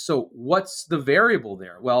 increase. So what's the variable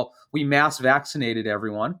there? Well, we mass vaccinated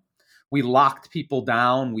everyone. We locked people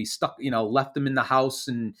down. We left them in the house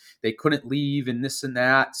and they couldn't leave and this and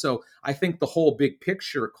that. So I think the whole big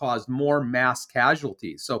picture caused more mass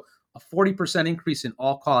casualties. So a 40% increase in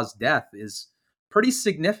all-cause death is pretty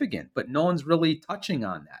significant, but no one's really touching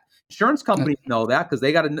on that. Insurance companies know that because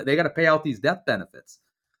they got to pay out these death benefits.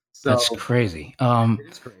 So That's crazy.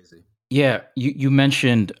 it is crazy. Yeah, you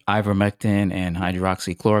mentioned ivermectin and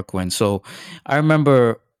hydroxychloroquine. So I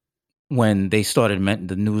remember when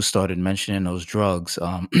the news started mentioning those drugs.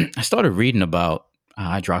 I started reading about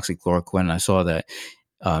hydroxychloroquine. And I saw that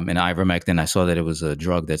in ivermectin, I saw that it was a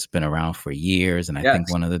drug that's been around for years, and I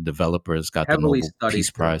think one of the developers got the Heavily Nobel studied.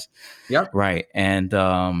 Peace Prize. Yep. Right, and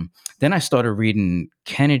then I started reading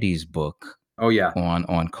Kennedy's book Oh yeah,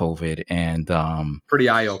 on COVID, and pretty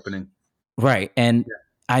eye-opening. right, and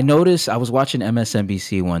I noticed I was watching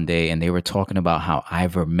MSNBC one day and they were talking about how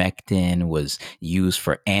ivermectin was used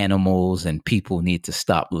for animals and people need to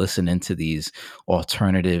stop listening to these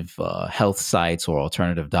alternative health sites or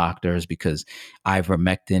alternative doctors because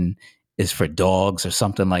ivermectin is for dogs or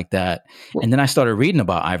something like that. And then I started reading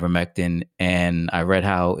about ivermectin and I read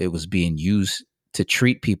how it was being used to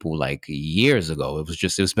treat people like years ago.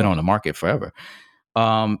 It's been on the market forever.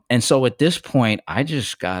 And so at this point, I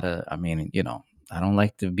just gotta, I don't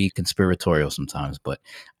like to be conspiratorial sometimes, but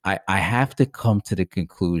I have to come to the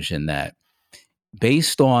conclusion that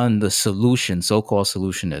based on the so-called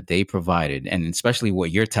solution that they provided, and especially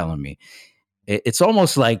what you're telling me, it's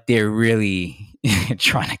almost like they're really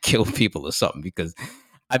trying to kill people or something because,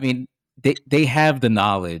 they have the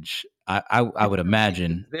knowledge. I would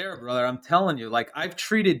imagine. There, brother, I'm telling you, like I've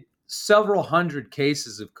treated several hundred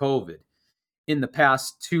cases of COVID in the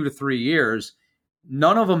past 2 to 3 years.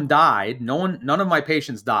 None of them died. None of my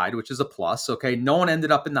patients died, which is a plus. Okay. No one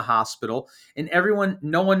ended up in the hospital and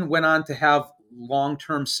no one went on to have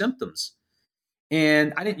long-term symptoms.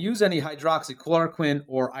 And I didn't use any hydroxychloroquine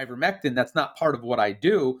or ivermectin. That's not part of what I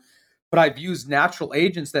do, but I've used natural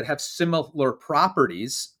agents that have similar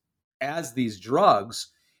properties as these drugs.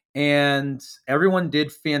 And everyone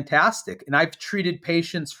did fantastic. And I've treated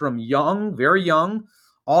patients from young, very young,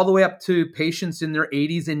 all the way up to patients in their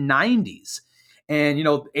 80s and 90s. And,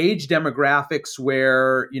 age demographics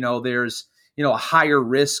where, there's, a higher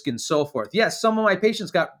risk and so forth. Yes, some of my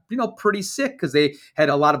patients got, pretty sick because they had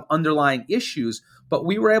a lot of underlying issues, but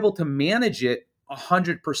we were able to manage it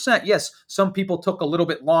 100%. Yes, some people took a little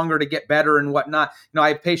bit longer to get better and whatnot. I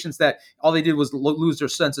have patients that all they did was lose their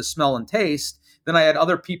sense of smell and taste. Then I had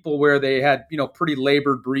other people where they had, pretty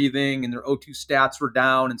labored breathing and their O2 stats were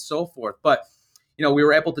down and so forth. But, we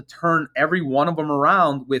were able to turn every one of them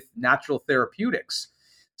around with natural therapeutics.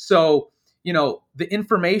 So, the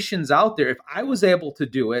information's out there. If I was able to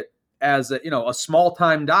do it as a small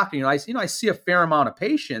time doctor, I see a fair amount of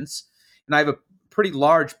patients and I have a pretty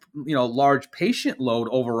large patient load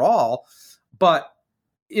overall. But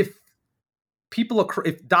if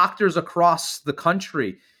doctors across the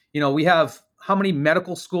country, we have how many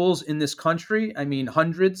medical schools in this country? I mean,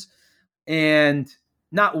 hundreds. And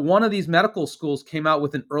not one of these medical schools came out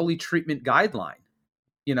with an early treatment guideline,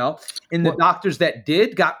 and the doctors that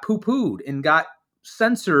did got poo-pooed and got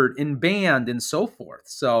censored and banned and so forth.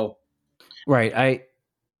 So, right. I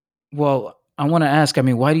want to ask,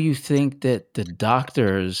 why do you think that the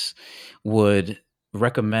doctors would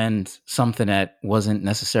recommend something that wasn't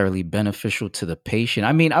necessarily beneficial to the patient?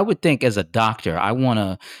 I would think as a doctor, I want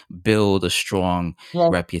to build a strong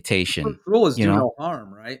reputation. The rule is do no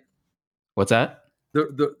harm, right? What's that?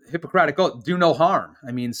 The Hippocratic oath, do no harm.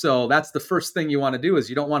 So that's the first thing you want to do is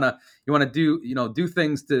you want to do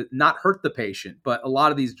things to not hurt the patient. But a lot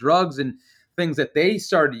of these drugs and things that they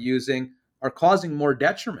started using are causing more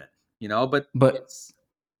detriment, but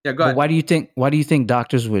yeah, go ahead. But why do you think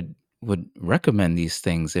doctors would recommend these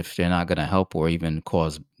things if they're not going to help or even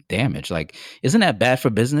cause damage? Like, isn't that bad for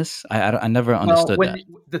business? I never understood that.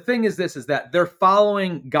 The thing is that they're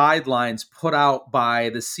following guidelines put out by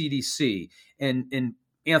the CDC and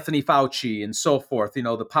Anthony Fauci and so forth,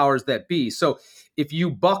 the powers that be. So if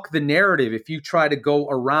you buck the narrative, if you try to go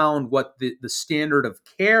around what the standard of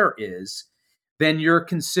care is, then you're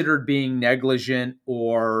considered being negligent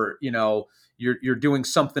or, you're doing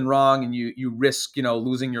something wrong and you risk,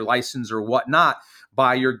 losing your license or whatnot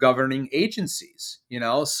by your governing agencies,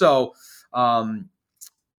 So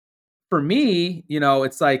for me,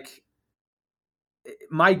 it's like,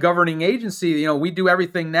 my governing agency, we do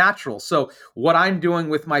everything natural. So what I'm doing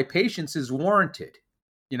with my patients is warranted,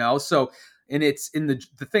 so, and it's in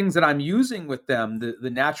the things that I'm using with them, the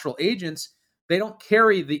natural agents, they don't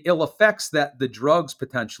carry the ill effects that the drugs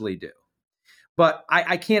potentially do. But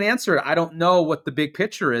I can't answer it. I don't know what the big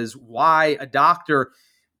picture is, why a doctor,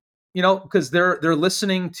 because they're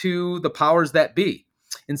listening to the powers that be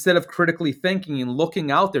instead of critically thinking and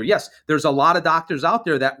looking out there. Yes, there's a lot of doctors out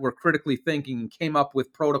there that were critically thinking and came up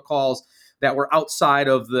with protocols that were outside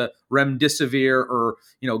of the remdesivir or,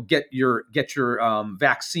 get your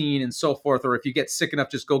vaccine and so forth. Or if you get sick enough,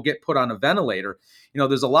 just go get put on a ventilator.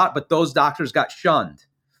 There's a lot, but those doctors got shunned,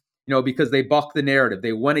 because they bucked the narrative.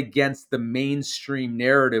 They went against the mainstream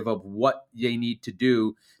narrative of what they need to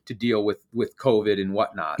do to deal with COVID and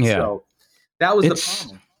whatnot. Yeah. So that was the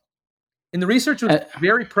problem. And the research was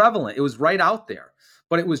very prevalent. It was right out there.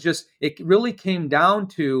 But it really came down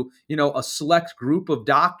to, a select group of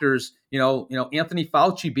doctors, Anthony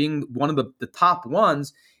Fauci being one of the top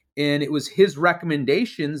ones. And it was his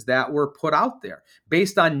recommendations that were put out there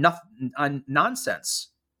based on nonsense.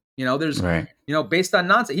 There's, right. Based on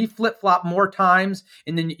nonsense. He flip-flopped more times.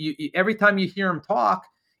 And then every time you hear him talk,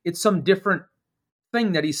 it's some different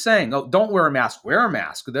thing that he's saying. Oh, don't wear a mask. Wear a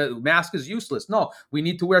mask. The mask is useless. No, we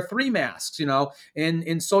need to wear 3 masks,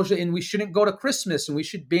 and social, and we shouldn't go to Christmas, and we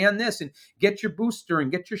should ban this, and get your booster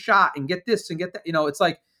and get your shot and get this and get that. It's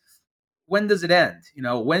like, when does it end?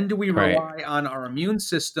 When do we rely on our immune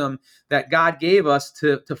system that God gave us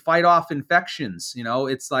to fight off infections?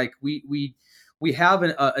 It's like we have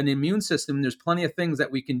an immune system, and there's plenty of things that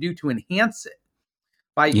we can do to enhance it.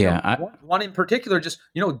 By one in particular, just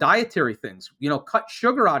dietary things. Cut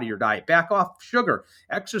sugar out of your diet, back off sugar,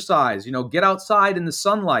 exercise. Get outside in the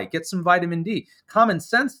sunlight, get some vitamin D. Common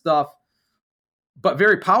sense stuff, but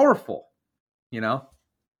very powerful.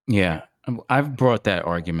 Yeah, I've brought that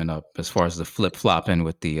argument up as far as the flip flopping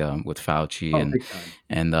with the with Fauci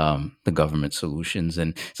and the government solutions,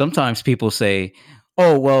 and sometimes people say,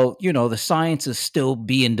 oh, well, the science is still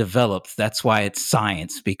being developed. That's why it's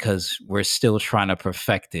science, because we're still trying to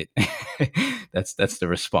perfect it. That's the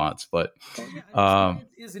response. But science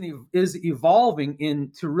is evolving,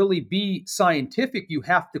 and to really be scientific, you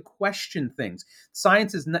have to question things.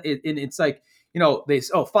 Science is not, and it's like, they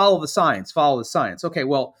say, oh, follow the science. Okay,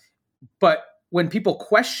 well, but when people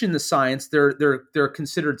question the science, they're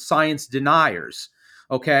considered science deniers.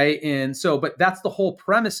 Okay. And so, but that's the whole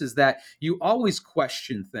premise, is that you always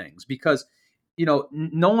question things, because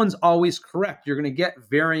no one's always correct. You're going to get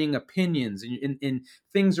varying opinions, and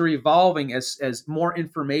things are evolving as more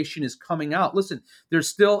information is coming out. Listen, there's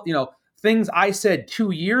still, things I said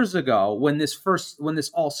 2 years ago when this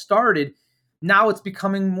all started. Now it's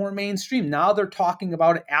becoming more mainstream. Now they're talking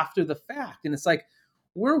about it after the fact. And it's like,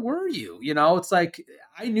 where were you? It's like,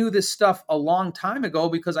 I knew this stuff a long time ago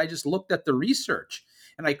because I just looked at the research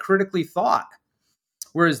and I critically thought.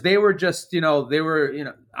 Whereas they were just, I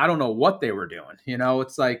don't know what they were doing.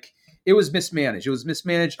 It's like it was mismanaged. It was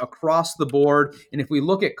mismanaged across the board. And if we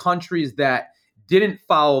look at countries that didn't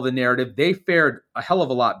follow the narrative, they fared a hell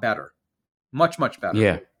of a lot better. Much, much better.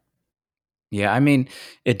 Yeah. Yeah. I mean,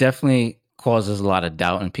 it definitely causes a lot of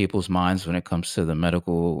doubt in people's minds when it comes to the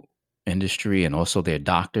medical industry and also their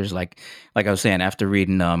doctors. Like I was saying, after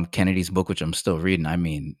reading Kennedy's book, which I'm still reading, I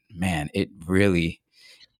mean, man,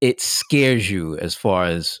 it scares you as far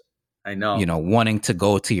as, I know, wanting to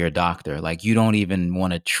go to your doctor. Like you don't even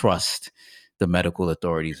want to trust the medical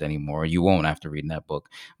authorities anymore. You won't after reading that book.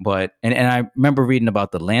 But and I remember reading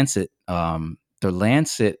about the Lancet. The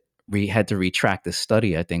Lancet had to retract the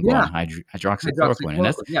study, I think, Yeah. on hydroxychloroquine, and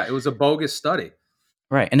that's it was a bogus study.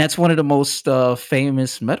 right. And that's one of the most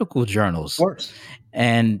famous medical journals. Of course.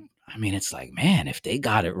 And I mean, it's like, man, if they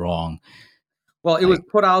got it wrong. Well, it was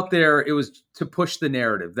put out there. It was to push the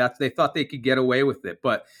narrative. That they thought they could get away with it,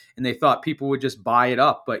 and they thought people would just buy it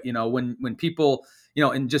up. But when people,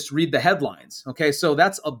 and just read the headlines. Okay, so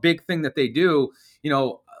that's a big thing that they do.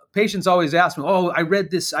 Patients always ask me, "Oh, I read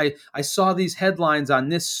this. I saw these headlines on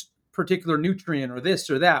this particular nutrient or this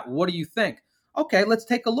or that. What do you think?" Okay, let's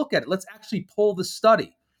take a look at it. Let's actually pull the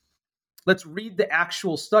study. Let's read the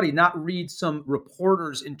actual study, not read some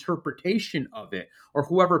reporter's interpretation of it or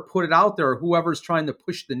whoever put it out there or whoever's trying to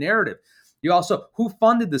push the narrative. Who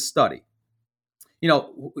funded the study?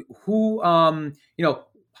 How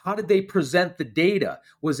did they present the data?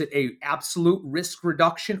 Was it a absolute risk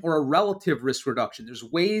reduction or a relative risk reduction? There's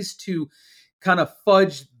ways to kind of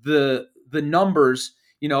fudge the numbers,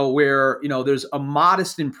 where, there's a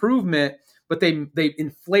modest improvement, but they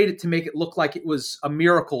inflate it to make it look like it was a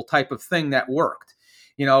miracle type of thing that worked.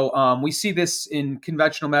 We see this in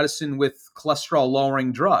conventional medicine with cholesterol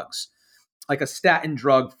lowering drugs, like a statin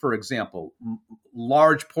drug, for example.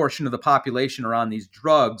 Large portion of the population are on these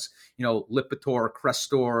drugs, Lipitor,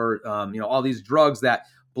 Crestor, all these drugs that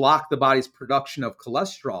block the body's production of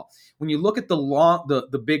cholesterol. When you look at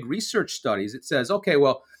the big research studies, it says, okay,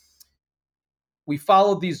 well, we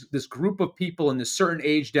followed this group of people in this certain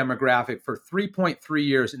age demographic for 3.3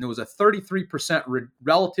 years, and there was a 33%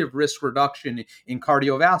 relative risk reduction in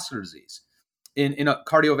cardiovascular disease, in a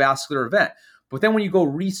cardiovascular event. But then when you go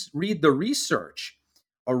read the research,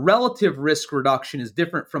 a relative risk reduction is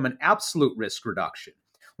different from an absolute risk reduction.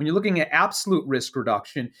 When you're looking at absolute risk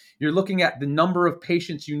reduction, you're looking at the number of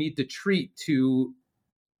patients you need to treat to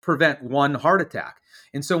prevent one heart attack.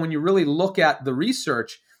 And so when you really look at the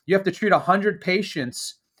research, you have to treat 100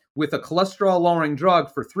 patients with a cholesterol-lowering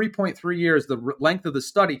drug for 3.3 years, the length of the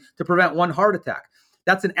study, to prevent one heart attack.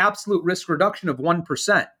 That's an absolute risk reduction of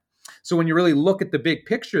 1%. So when you really look at the big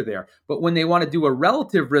picture there, but when they want to do a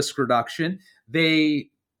relative risk reduction, they'll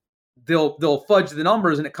fudge the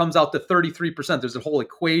numbers and it comes out to 33%. There's a whole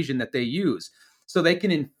equation that they use. So they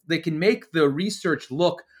can make the research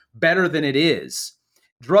look better than it is.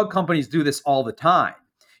 Drug companies do this all the time.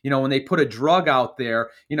 When they put a drug out there,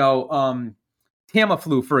 Tamiflu,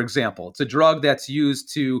 for example, it's a drug that's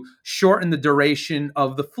used to shorten the duration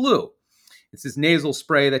of the flu. It's this nasal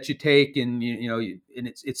spray that you take, and and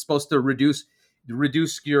it's supposed to reduce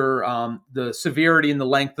your the severity and the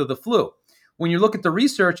length of the flu. When you look at the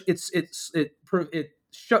research, it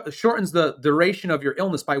shortens the duration of your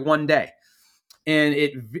illness by 1 day. And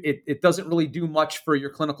it doesn't really do much for your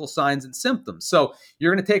clinical signs and symptoms. So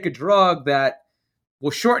you're going to take a drug that will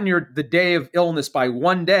shorten the day of illness by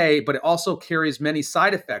 1 day, but it also carries many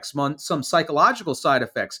side effects, some psychological side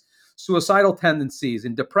effects, suicidal tendencies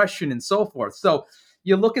and depression and so forth. So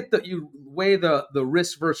you look at you weigh the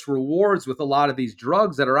risk versus rewards with a lot of these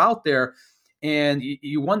drugs that are out there, and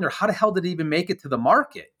you wonder, how the hell did it even make it to the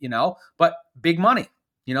market? But big money.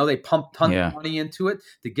 They pump tons of money into it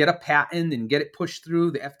to get a patent and get it pushed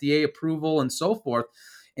through the FDA approval and so forth.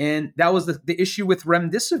 And that was the issue with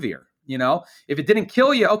remdesivir. If it didn't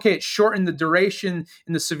kill you, okay, it shortened the duration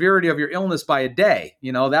and the severity of your illness by a day.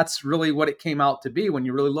 That's really what it came out to be when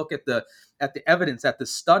you really look at the evidence, at the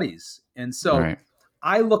studies. And so right.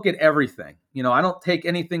 I look at everything. I don't take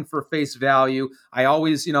anything for face value. I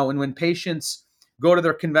always, and when patients go to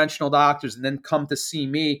their conventional doctors and then come to see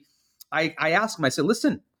me, I ask them, I said,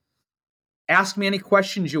 listen, Ask me any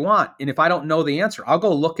questions you want. And if I don't know the answer, I'll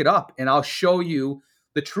go look it up and I'll show you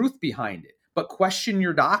the truth behind it. But question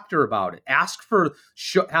your doctor about it. Ask for,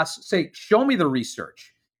 show me the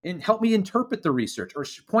research and help me interpret the research, or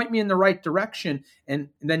point me in the right direction. And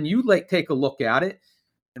then you take a look at it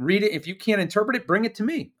and read it. If you can't interpret it, bring it to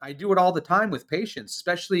me. I do it all the time with patients,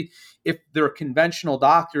 especially if their conventional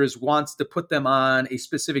doctors wants to put them on a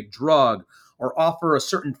specific drug or offer a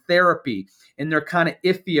certain therapy and they're kind of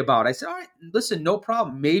iffy about it. I said, all right, listen, no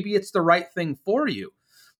problem. Maybe it's the right thing for you,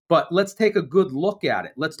 but let's take a good look at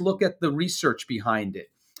it. Let's look at the research behind it.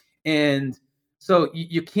 And so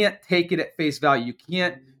you can't take it at face value. You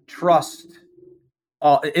can't trust.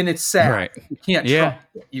 And it's sad. Right. You can't trust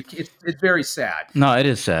it. It's very sad. No, it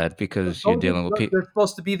is sad because you're dealing with people. They're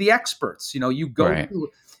supposed to be the experts. You go Right.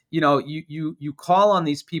 you call on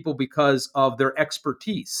these people because of their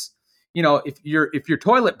expertise. If your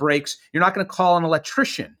toilet breaks, you're not going to call an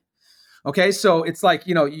electrician. Okay, so it's like,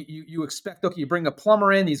 you expect, okay, you bring a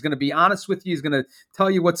plumber in, he's going to be honest with you, he's going to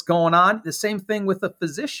tell you what's going on. The same thing with a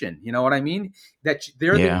physician, you know what I mean? That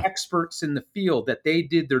they're the experts in the field, that they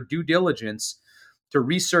did their due diligence to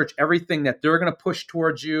research everything that they're going to push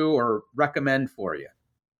towards you or recommend for you.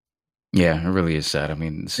 Yeah, it really is sad. I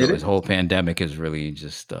mean, so this whole pandemic has really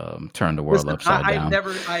just turned the world upside down.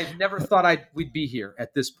 I've never thought we'd be here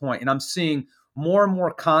at this point, and I'm seeing more and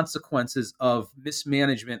more consequences of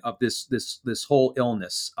mismanagement of this whole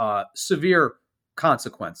illness. Severe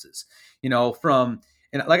consequences. And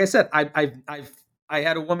like I said, I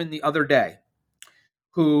had a woman the other day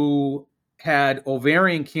who had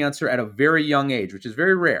ovarian cancer at a very young age, which is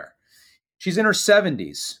very rare. She's in her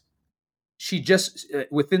 70s. She just,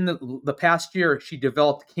 within the past year, she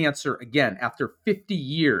developed cancer again after 50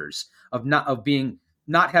 years of not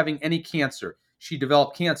having any cancer. She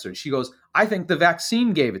developed cancer. And she goes, I think the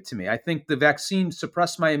vaccine gave it to me. I think the vaccine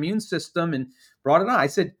suppressed my immune system and brought it on. I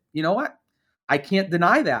said, you know what? I can't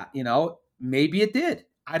deny that. Maybe it did.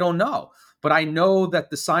 I don't know. But I know that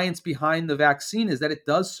the science behind the vaccine is that it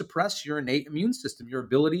does suppress your innate immune system, your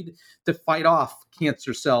ability to fight off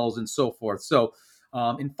cancer cells and so forth. So,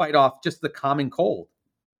 and fight off just the common cold.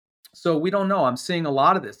 So we don't know. I'm seeing a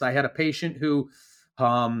lot of this. I had a patient who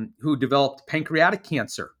developed pancreatic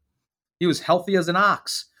cancer. He was healthy as an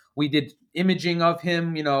ox. We did imaging of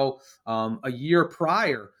him, a year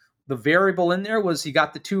prior. The variable in there was he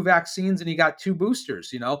got the 2 vaccines and he got 2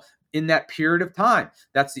 boosters, in that period of time.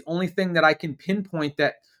 That's the only thing that I can pinpoint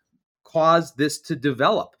that caused this to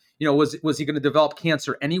develop. Was he going to develop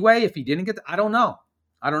cancer anyway if he didn't get I don't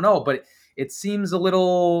know, but it seems a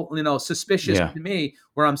little, suspicious to me,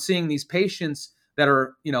 where I'm seeing these patients that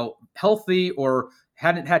are, healthy or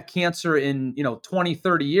hadn't had cancer in, 20,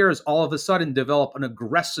 30 years, all of a sudden develop an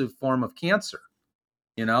aggressive form of cancer,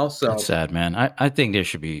 so. That's sad, man. I think there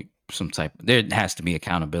should be there has to be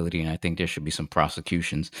accountability, and I think there should be some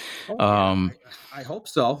prosecutions. I hope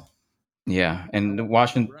so. Yeah. And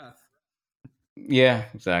Washington. Yeah,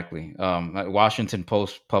 exactly. Washington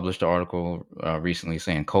Post published an article recently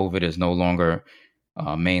saying COVID is no longer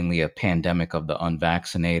mainly a pandemic of the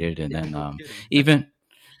unvaccinated, and then even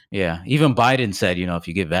Biden said, if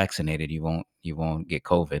you get vaccinated, you won't get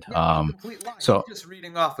COVID. So he's just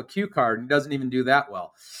reading off a cue card and doesn't even do that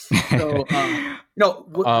well. So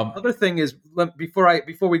the other thing is,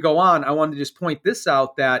 before we go on, I wanted to just point this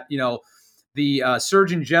out, that the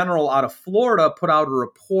Surgeon General out of Florida put out a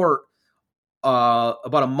report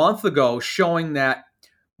about a month ago showing that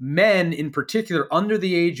men in particular under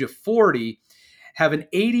the age of 40 have an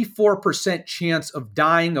 84% chance of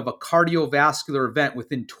dying of a cardiovascular event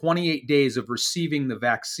within 28 days of receiving the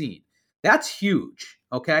vaccine. That's huge,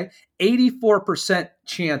 okay? 84%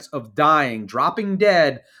 chance of dying, dropping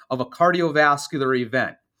dead of a cardiovascular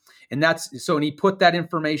event. And and he put that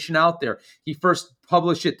information out there. He first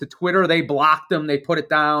published it to Twitter. They blocked him. They put it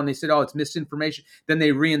down. They said, oh, it's misinformation. Then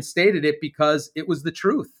they reinstated it because it was the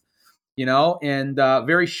truth, and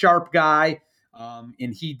very sharp guy.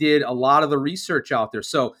 And he did a lot of the research out there.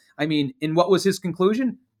 So, and what was his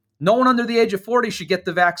conclusion? No one under the age of 40 should get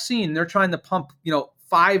the vaccine. They're trying to pump,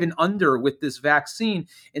 5 and under with this vaccine.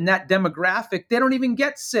 In that demographic, they don't even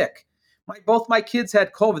get sick. Both my kids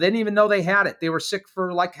had COVID. They didn't even know they had it. They were sick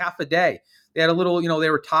for like half a day. They had a little, they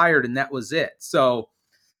were tired, and that was it. So,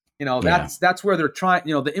 that's where they're trying,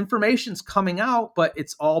 the information's coming out, but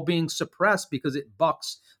it's all being suppressed because it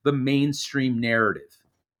bucks the mainstream narrative.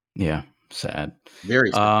 Yeah. Sad. Very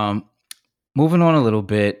sad. Moving on a little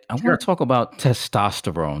bit, I want to talk about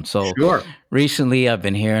testosterone. So recently I've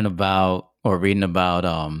been hearing about or reading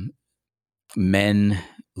about men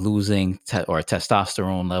losing or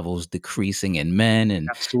testosterone levels decreasing in men, and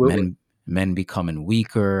men becoming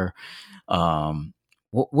weaker. Um,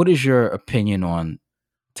 what is your opinion on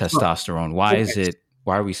testosterone? Okay.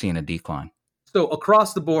 Why are we seeing a decline? So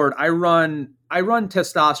across the board, I run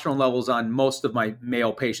testosterone levels on most of my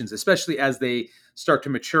male patients, especially as they start to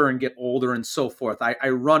mature and get older and so forth. I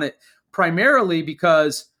run it primarily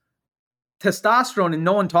because testosterone, and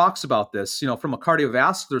no one talks about this, from a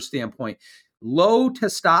cardiovascular standpoint, low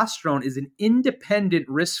testosterone is an independent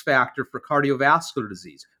risk factor for cardiovascular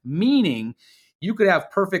disease, meaning you could have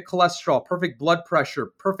perfect cholesterol, perfect blood pressure,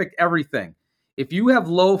 perfect everything. If you have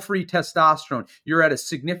low free testosterone, you're at a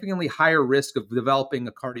significantly higher risk of developing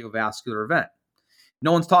a cardiovascular event.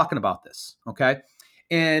 No one's talking about this, okay?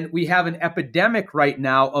 And we have an epidemic right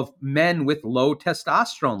now of men with low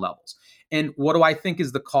testosterone levels. And what do I think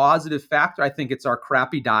is the causative factor? I think it's our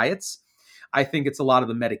crappy diets. I think it's a lot of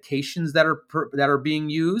the medications that are being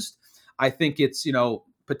used. I think it's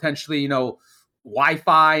potentially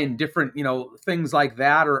Wi-Fi and different things like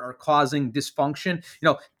that are causing dysfunction.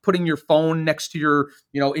 Putting your phone next to your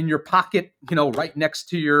in your pocket, right next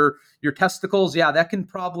to your testicles. Yeah, that can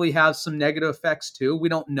probably have some negative effects too. We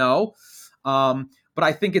don't know, but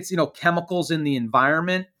I think it's chemicals in the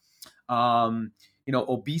environment.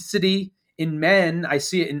 Obesity in men, I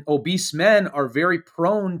see it in obese men are very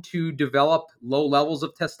prone to develop low levels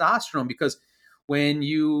of testosterone because when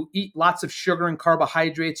you eat lots of sugar and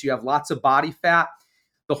carbohydrates, you have lots of body fat.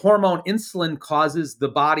 The hormone insulin causes the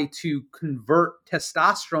body to convert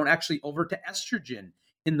testosterone actually over to estrogen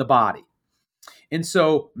in the body. And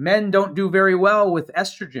so men don't do very well with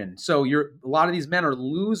estrogen. So a lot of these men are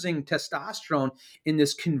losing testosterone in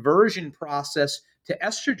this conversion process to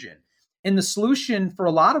estrogen. And the solution for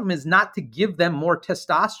a lot of them is not to give them more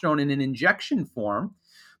testosterone in an injection form,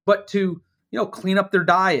 but to, clean up their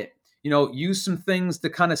diet, use some things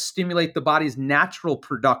to kind of stimulate the body's natural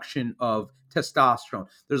production of testosterone.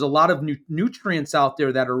 There's a lot of nutrients out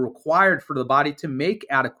there that are required for the body to make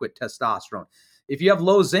adequate testosterone. If you have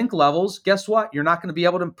low zinc levels, guess what? You're not going to be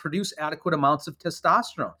able to produce adequate amounts of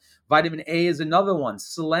testosterone. Vitamin A is another one,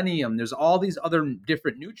 selenium. There's all these other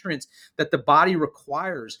different nutrients that the body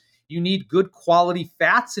requires. You need good quality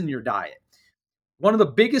fats in your diet. One of the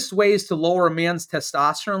biggest ways to lower a man's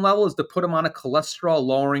testosterone level is to put him on a cholesterol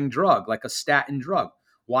lowering drug, like a statin drug.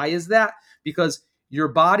 Why is that? Because your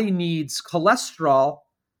body needs cholesterol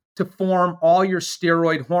to form all your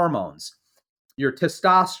steroid hormones. Your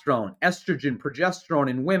testosterone, estrogen, progesterone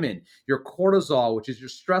in women, your cortisol, which is your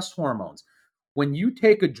stress hormones. When you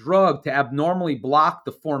take a drug to abnormally block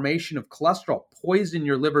the formation of cholesterol, poison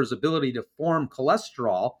your liver's ability to form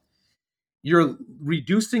cholesterol, you're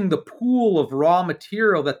reducing the pool of raw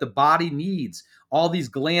material that the body needs, all these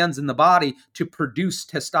glands in the body to produce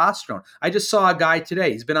testosterone. I just saw a guy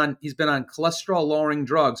today. He's been on cholesterol lowering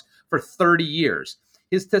drugs for 30 years.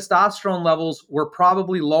 His testosterone levels were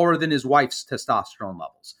probably lower than his wife's testosterone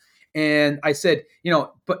levels. And I said,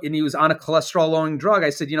 and he was on a cholesterol lowering drug. I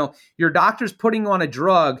said, your doctor's putting you on a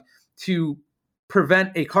drug to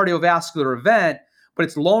prevent a cardiovascular event, but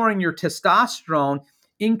it's lowering your testosterone,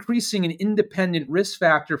 increasing an independent risk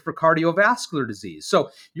factor for cardiovascular disease.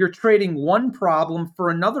 So you're trading one problem for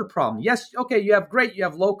another problem. Yes, okay, you have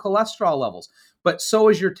low cholesterol levels, but so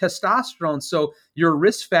is your testosterone. So your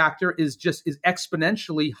risk factor is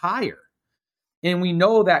exponentially higher. And we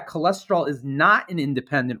know that cholesterol is not an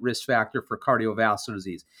independent risk factor for cardiovascular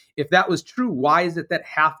disease. If that was true, why is it that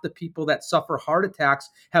half the people that suffer heart attacks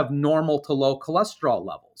have normal to low cholesterol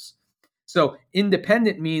levels? So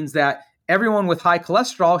independent means that everyone with high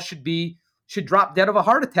cholesterol should drop dead of a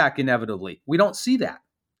heart attack inevitably. We don't see that.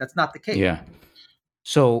 That's not the case. Yeah.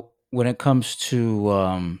 So when it comes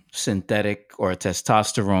to synthetic or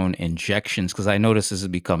testosterone injections, because I notice this is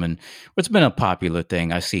becoming, it's been a popular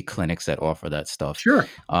thing. I see clinics that offer that stuff. Sure.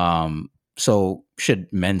 So should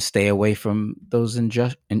men stay away from those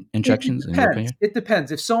injections? In your opinion? It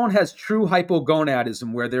depends. If someone has true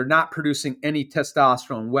hypogonadism, where they're not producing any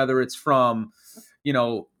testosterone, whether it's from,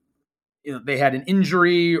 they had an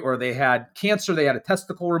injury or they had cancer, they had a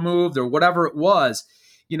testicle removed or whatever it was,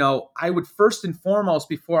 I would first and foremost,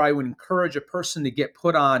 before I would encourage a person to get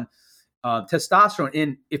put on testosterone,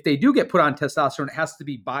 and if they do get put on testosterone, it has to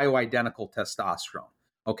be bioidentical testosterone.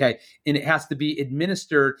 Okay. And it has to be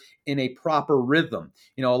administered in a proper rhythm.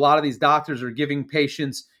 A lot of these doctors are giving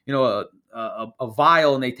patients, a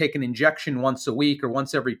vial and they take an injection once a week or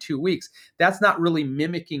once every 2 weeks. That's not really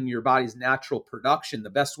mimicking your body's natural production. The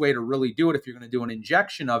best way to really do it, if you're going to do an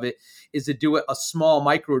injection of it, is to do it a small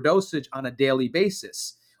micro dosage on a daily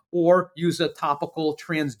basis, or use a topical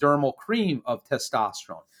transdermal cream of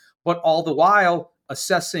testosterone. But all the while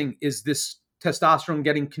assessing, is this testosterone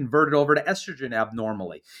getting converted over to estrogen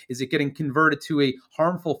abnormally? Is it getting converted to a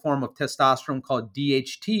harmful form of testosterone called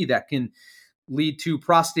DHT that can lead to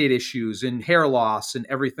prostate issues and hair loss and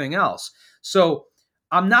everything else? So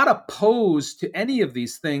I'm not opposed to any of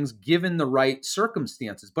these things given the right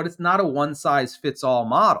circumstances, but it's not a one size fits all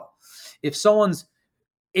model. If someone's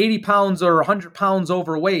 80 pounds or 100 pounds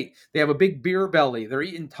overweight, they have a big beer belly, they're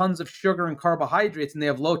eating tons of sugar and carbohydrates, and they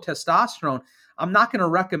have low testosterone, I'm not going to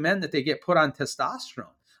recommend that they get put on testosterone.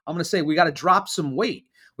 I'm going to say, we got to drop some weight.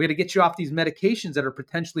 We got to get you off these medications that are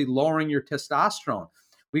potentially lowering your testosterone.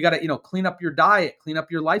 We got to, clean up your diet, clean up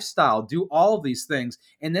your lifestyle, do all of these things,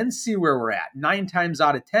 and then see where we're at. 9 times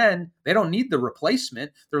out of 10, they don't need the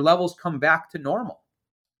replacement. Their levels come back to normal.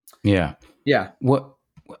 Yeah. Yeah. What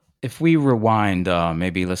if we rewind,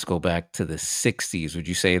 maybe let's go back to the 60s. Would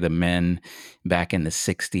you say the men back in the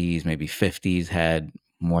 60s, maybe 50s, had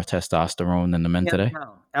more testosterone than the men today?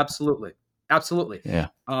 Down. Absolutely. Absolutely. Yeah.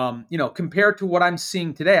 Compared to what I'm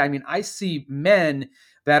seeing today, I mean, I see men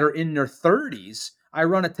that are in their 30s. I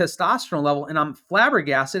run a testosterone level and I'm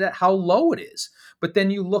flabbergasted at how low it is. But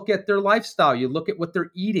then you look at their lifestyle, you look at what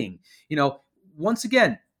they're eating. Once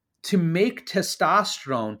again, to make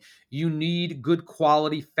testosterone, you need good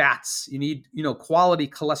quality fats. You need, quality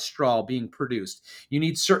cholesterol being produced. You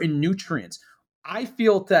need certain nutrients. I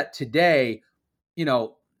feel that today,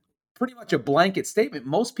 pretty much a blanket statement,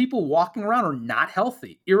 most people walking around are not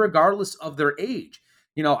healthy, irregardless of their age.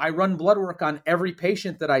 I run blood work on every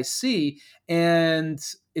patient that I see, and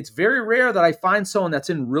it's very rare that I find someone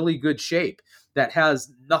that's in really good shape, that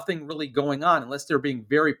has nothing really going on, unless they're being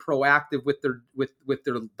very proactive with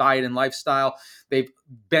their diet and lifestyle. They've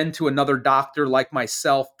been to another doctor like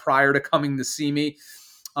myself prior to coming to see me.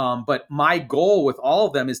 But my goal with all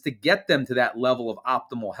of them is to get them to that level of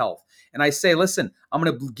optimal health. And I say, listen, I'm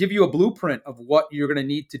going to give you a blueprint of what you're going to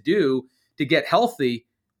need to do to get healthy.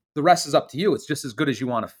 The rest is up to you. It's just as good as you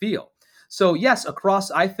want to feel. So yes,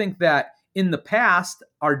 I think that in the past,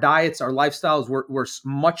 our diets, our lifestyles were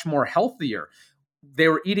much more healthier. They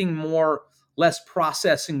were eating less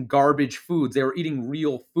processing garbage foods. They were eating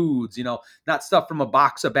real foods, not stuff from a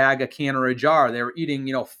box, a bag, a can, or a jar. They were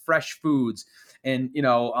eating, fresh foods. And,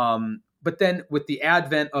 but then with the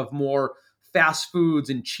advent of more fast foods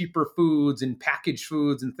and cheaper foods and packaged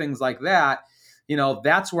foods and things like that,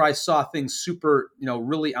 that's where I saw things super,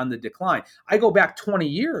 really on the decline. I go back 20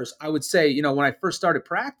 years. I would say, when I first started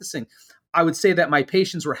practicing, I would say that my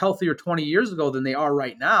patients were healthier 20 years ago than they are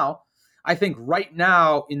right now. I think right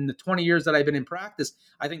now, in the 20 years that I've been in practice,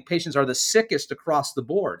 I think patients are the sickest across the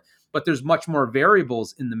board, but there's much more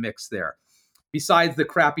variables in the mix there. Besides the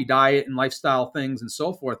crappy diet and lifestyle things and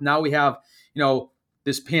so forth, now we have,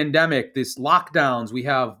 this pandemic, this lockdowns, we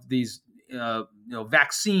have these,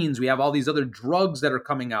 vaccines, we have all these other drugs that are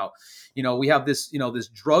coming out. We have this, this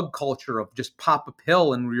drug culture of just pop a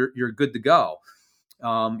pill and you're good to go.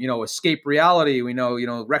 Escape reality, we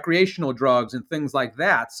know, recreational drugs and things like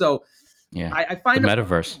that. So yeah, I find the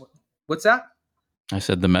metaverse. What's that? I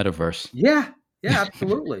said the metaverse. Yeah,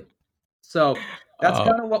 absolutely. So that's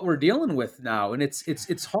kind of what we're dealing with now. And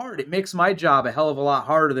it's hard. It makes my job a hell of a lot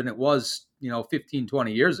harder than it was, 15,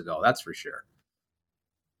 20 years ago. That's for sure.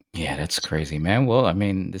 Yeah, that's crazy, man. Well, I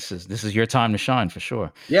mean, this is your time to shine for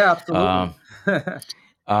sure. Yeah, absolutely.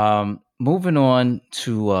 Moving on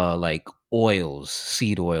to like oils,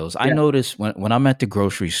 seed oils. I notice when I'm at the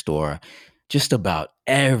grocery store, just about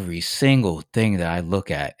every single thing that I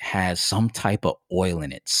look at has some type of oil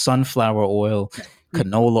in it. Sunflower oil,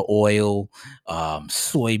 canola oil,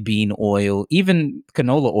 soybean oil, even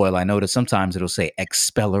canola oil. I notice sometimes it'll say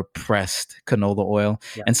expeller pressed canola oil.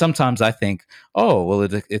 Yeah. And sometimes I think, oh,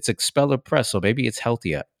 well, it's expeller pressed, so maybe it's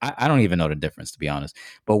healthier. I don't even know the difference, to be honest.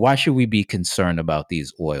 But why should we be concerned about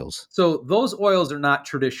these oils? So those oils are not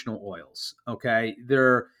traditional oils. Okay.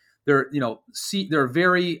 They're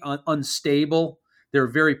very unstable. They're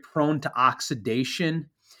very prone to oxidation.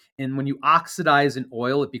 And when you oxidize an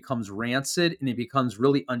oil, it becomes rancid and it becomes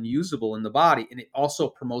really unusable in the body. And it also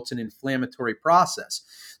promotes an inflammatory process.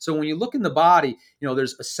 So when you look in the body,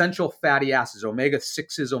 there's essential fatty acids,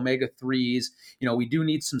 omega-6s, omega-3s. We do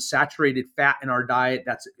need some saturated fat in our diet.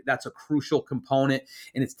 That's a crucial component.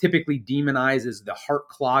 And it's typically demonized as the heart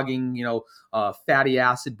clogging, fatty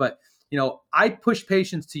acid. But, I push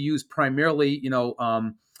patients to use primarily,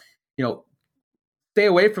 stay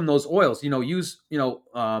away from those oils. Use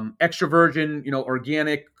extra virgin,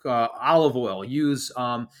 organic olive oil. Use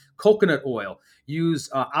coconut oil. Use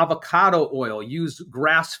avocado oil. Use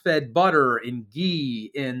grass-fed butter and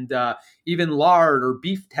ghee, and even lard or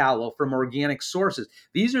beef tallow from organic sources.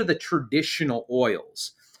 These are the traditional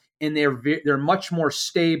oils, and they're much more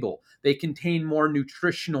stable. They contain more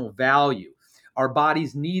nutritional value. Our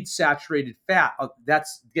bodies need saturated fat. That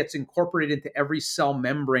gets incorporated into every cell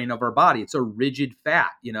membrane of our body. It's a rigid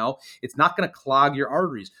fat, It's not going to clog your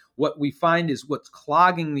arteries. What we find is what's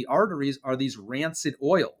clogging the arteries are these rancid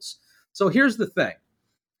oils. So here's the thing.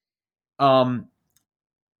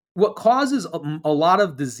 What causes a lot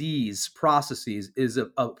of disease processes is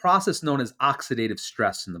a process known as oxidative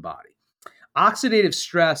stress in the body. Oxidative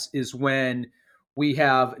stress is when we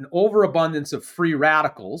have an overabundance of free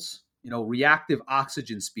radicals, reactive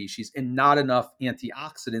oxygen species, and not enough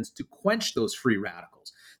antioxidants to quench those free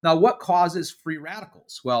radicals. Now, what causes free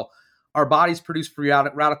radicals? Well, our bodies produce free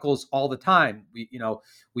radicals all the time.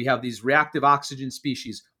 We have these reactive oxygen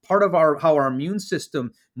species. Part of how our immune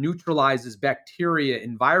system neutralizes bacteria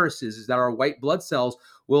and viruses is that our white blood cells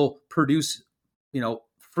will produce,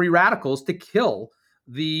 free radicals to kill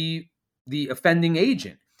the offending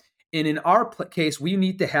agent. And in our case, we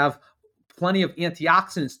need to have plenty of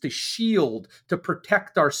antioxidants to shield, to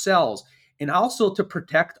protect our cells, and also to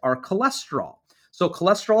protect our cholesterol. So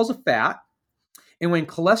cholesterol is a fat. And when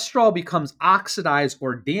cholesterol becomes oxidized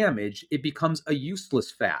or damaged, it becomes a useless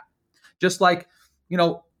fat. Just like, an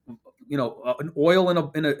oil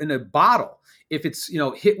in a bottle. If it's,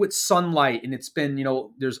 hit with sunlight and it's been,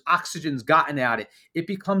 there's oxygen's gotten at it, it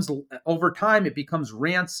becomes, over time, it becomes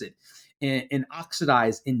rancid and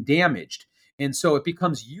oxidized and damaged. And so it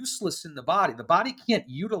becomes useless in the body. The body can't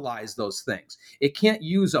utilize those things. It can't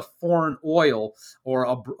use a foreign oil or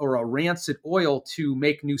a rancid oil to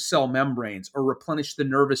make new cell membranes or replenish the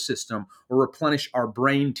nervous system or replenish our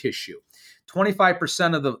brain tissue.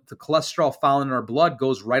 25% of the cholesterol found in our blood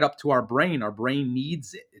goes right up to our brain. Our brain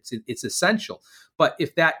needs it. It's essential. But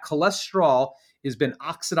if that cholesterol has been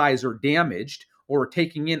oxidized or damaged, or we're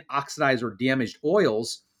taking in oxidized or damaged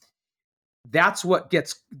oils, that's what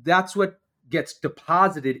gets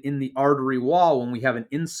deposited in the artery wall when we have an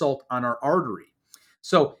insult on our artery.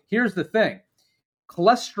 So here's the thing.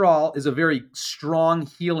 Cholesterol is a very strong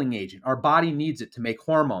healing agent. Our body needs it to make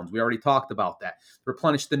hormones. We already talked about that.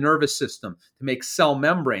 Replenish the nervous system, to make cell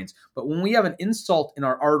membranes. But when we have an insult in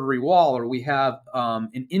our artery wall, or we have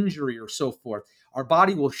an injury or so forth, our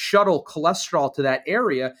body will shuttle cholesterol to that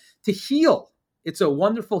area to heal. It's a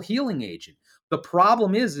wonderful healing agent. The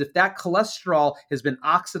problem is if that cholesterol has been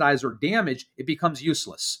oxidized or damaged, it becomes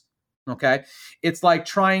useless. Okay. It's like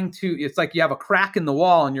you have a crack in the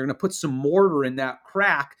wall and you're going to put some mortar in that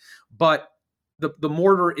crack, but the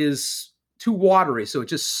mortar is too watery. So it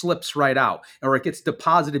just slips right out, or it gets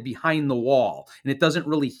deposited behind the wall and it doesn't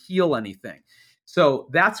really heal anything. So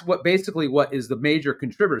that's what is the major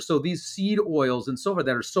contributor. So these seed oils and so forth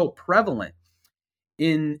that are so prevalent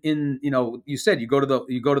in you said you go to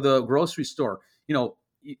the grocery store, you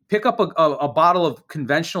pick up a bottle of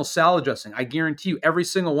conventional salad dressing. I guarantee you every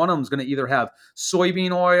single one of them is going to either have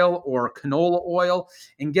soybean oil or canola oil.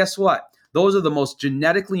 And guess what? Those are the most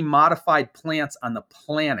genetically modified plants on the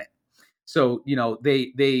planet. So,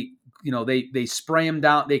 they spray them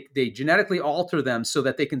down. They genetically alter them so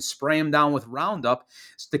that they can spray them down with Roundup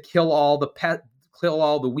to kill all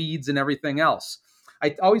the weeds and everything else.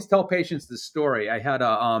 I always tell patients this story. I had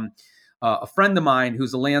a friend of mine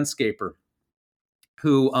who's a landscaper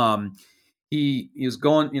who he was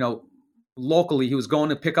going, locally, he was going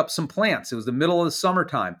to pick up some plants. It was the middle of the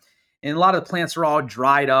summertime. And a lot of the plants are all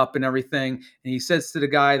dried up and everything. And he says to the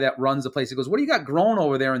guy that runs the place, he goes, "What do you got growing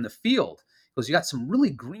over there in the field?" He goes, "You got some really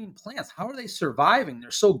green plants. How are they surviving? They're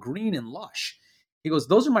so green and lush." He goes,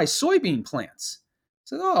 "Those are my soybean plants." I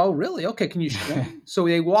said, "Oh, really? Okay, can you show me?" So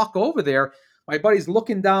they walk over there. My buddy's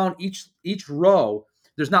looking down each row.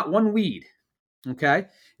 There's not one weed. Okay. And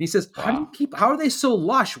he says, Wow. how are they so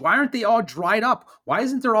lush? Why aren't they all dried up? Why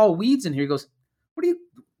isn't there all weeds in here? He goes,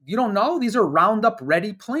 you don't know? These are Roundup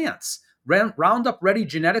ready plants, Roundup ready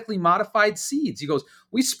genetically modified seeds. He goes,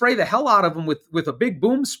 we spray the hell out of them with a big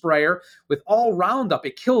boom sprayer with all Roundup.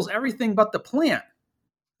 It kills everything but the plant.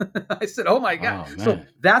 I said, "Oh my God." Oh, So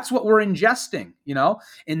that's what we're ingesting,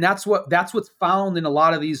 and that's what's found in a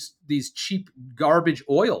lot of these cheap garbage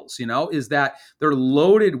oils, is that they're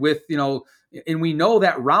loaded with, and we know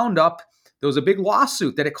that Roundup, there was a big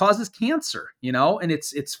lawsuit that it causes cancer, and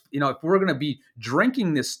it's, if we're going to be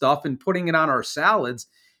drinking this stuff and putting it on our salads,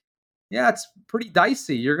 yeah, it's pretty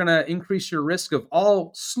dicey. You're going to increase your risk of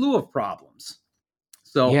all slew of problems.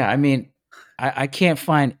 So yeah, I mean, I can't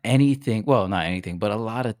find anything. Well, not anything, but a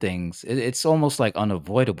lot of things. It's almost like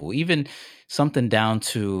unavoidable. Even something down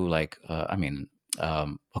to like,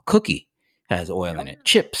 a cookie. has oil in it.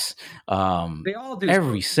 Chips, They all do. So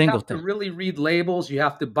every you single have to thing. really read labels. You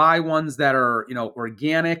have to buy ones that are,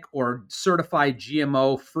 organic or certified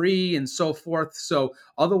GMO free and so forth. So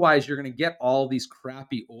otherwise, you're going to get all these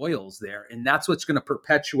crappy oils there, and that's what's going to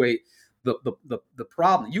perpetuate the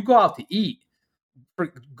problem. You go out to eat.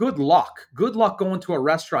 For good luck. Good luck going to a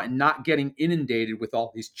restaurant and not getting inundated with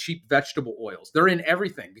all these cheap vegetable oils. They're in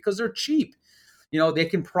everything because they're cheap. They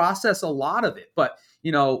can process a lot of it, but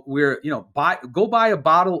go buy a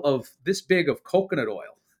bottle of this big of coconut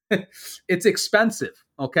oil. It's expensive.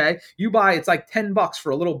 Okay. It's like $10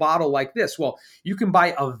 for a little bottle like this. Well, you can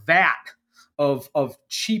buy a vat of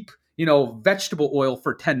cheap, vegetable oil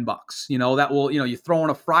for $10. That will, you throw in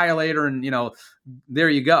a fryer later and, there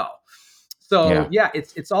you go. So Yeah, yeah,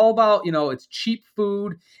 it's all about, it's cheap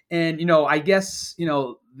food. And I guess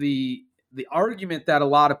the argument that a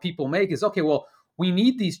lot of people make is, okay, well, we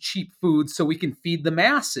need these cheap foods so we can feed the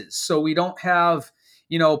masses, so we don't have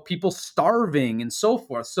people starving and so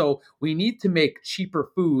forth. So we need to make cheaper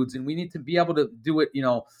foods, and we need to be able to do it.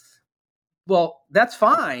 Well, that's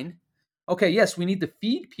fine. Okay, yes, we need to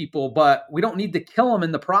feed people, but we don't need to kill them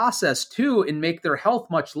in the process too, and make their health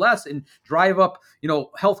much less and drive up,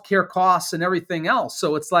 healthcare costs and everything else.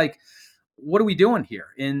 So it's like, what are we doing here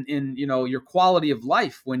in your quality of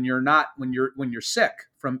life when you're sick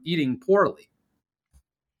from eating poorly?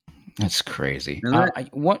 that's crazy. Isn't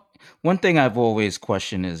it? One thing I've always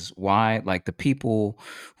questioned is why, like the people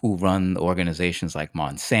who run organizations like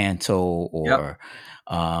Monsanto Yep. or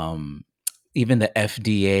um, even the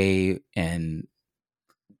FDA and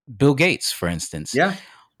Bill Gates, for instance, Yeah.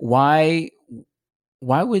 why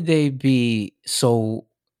why would they be so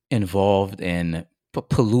involved in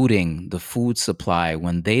polluting the food supply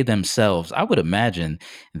when they themselves, I would imagine,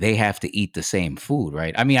 they have to eat the same food,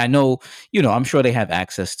 right? I mean, I know, I'm sure they have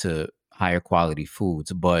access to higher quality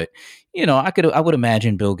foods, but I would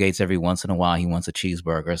imagine Bill Gates every once in a while he wants a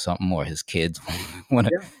cheeseburger or something, or his kids want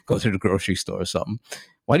to Yeah. go to the grocery store or something.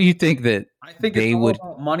 Why do you think that I think it's they all would?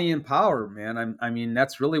 about money and power, man. I mean,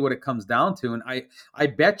 that's really what it comes down to. And I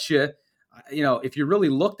bet you, if you really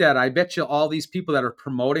looked at it, I bet you all these people that are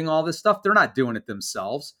promoting all this stuff, they're not doing it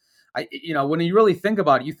themselves. When you really think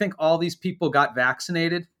about it, you think all these people got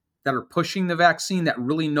vaccinated that are pushing the vaccine that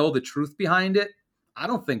really know the truth behind it? I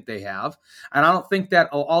don't think they have. And I don't think that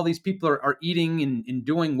all these people are eating and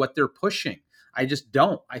doing what they're pushing. I just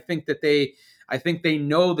don't. I think they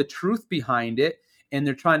know the truth behind it, and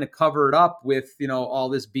they're trying to cover it up with all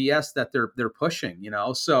this BS that they're pushing.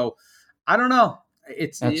 So I don't know.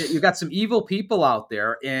 It's You That's got some evil people out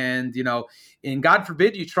there, and and God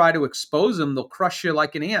forbid you try to expose them, they'll crush you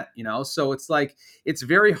like an ant. So it's like it's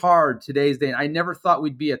very hard today's day. I never thought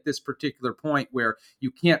we'd be at this particular point where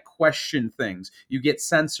you can't question things, you get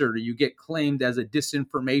censored, or you get claimed as a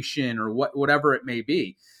disinformation or whatever it may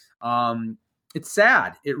be. It's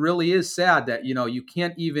sad. It really is sad that you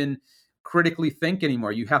can't even critically think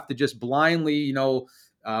anymore. You have to just blindly,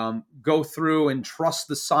 go through and trust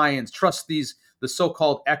the science, trust the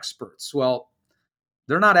so-called experts. Well,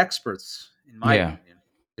 they're not experts, in my yeah, opinion.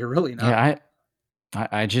 They're really not. yeah.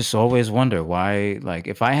 I just always wonder why, like,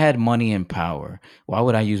 if I had money and power, why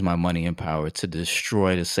would I use my money and power to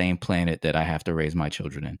destroy the same planet that I have to raise my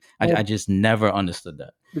children in? I Well, just never understood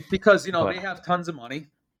that. it's because But they have tons of money,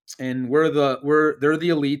 and they're the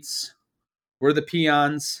elites. We're the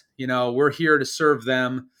peons. We're here to serve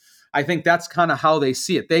them. I think that's kind of how they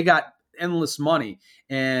see it. They got endless money,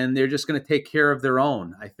 and they're just going to take care of their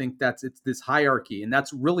own. I think it's this hierarchy, and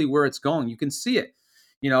that's really where it's going. You can see it.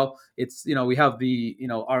 It's we have the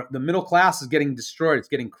middle class is getting destroyed. It's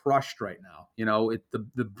getting crushed right now.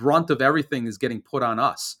 The brunt of everything is getting put on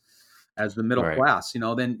us as the middle right, class.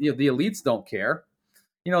 Then the elites don't care.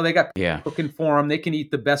 They got people yeah, cooking for them. They can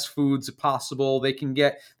eat the best foods possible. They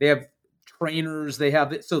have trainers. They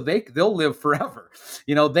have it, so they'll live forever.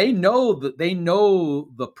 They know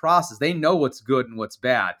the process. They know what's good and what's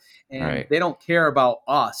bad, and right, they don't care about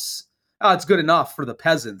us. Oh, it's good enough for the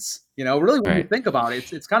peasants. Really, when you right, think about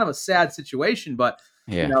it, it's kind of a sad situation, but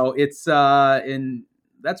yeah, it's and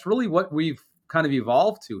that's really what we've kind of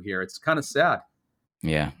evolved to here. It's kind of sad.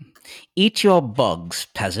 yeah. Eat your bugs,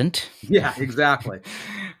 peasant. Yeah, exactly.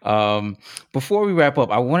 um, Before we wrap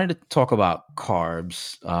up, I wanted to talk about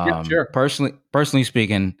carbs. Yeah, sure. Personally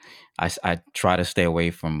speaking, I try to stay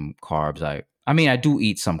away from carbs. I mean, I do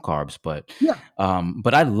eat some carbs, Yeah,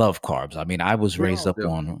 but I love carbs. I mean, we all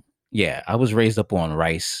do. I was raised up on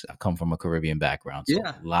rice. I come from a Caribbean background, so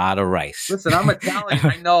Yeah. a lot of rice. Listen, I'm Italian.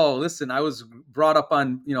 I know. Listen, I was brought up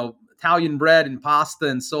on, Italian bread and pasta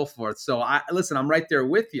and so forth. So I'm right there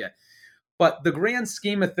with you. But the grand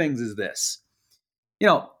scheme of things is this. You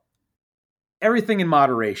know, everything in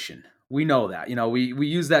moderation. We know that, we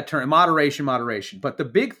use that term, moderation. But the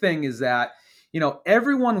big thing is that,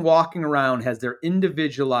 everyone walking around has their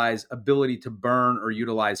individualized ability to burn or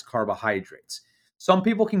utilize carbohydrates. Some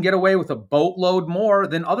people can get away with a boatload more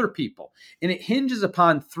than other people. And it hinges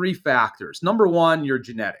upon three factors. Number one, your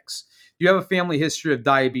genetics. You have a family history of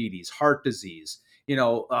diabetes, heart disease,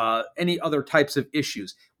 any other types of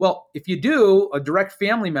issues. Well, if you do, a direct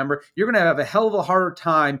family member, you're going to have a hell of a harder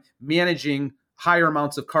time managing higher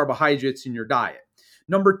amounts of carbohydrates in your diet.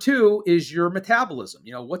 Number two is your metabolism.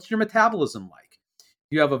 What's your metabolism like?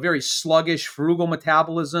 You have a very sluggish, frugal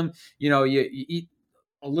metabolism. You eat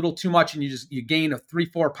a little too much and you gain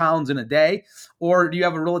 3-4 pounds in a day, or do you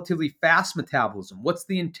have a relatively fast metabolism? What's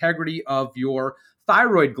the integrity of your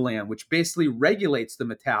thyroid gland, which basically regulates the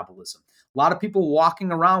metabolism? A lot of people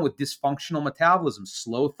walking around with dysfunctional metabolism,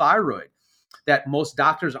 slow thyroid, that most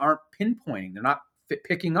doctors aren't pinpointing. They're not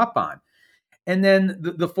picking up on. And then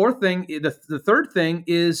the third thing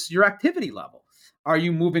is your activity level. Are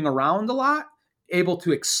you moving around a lot, able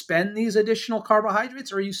to expend these additional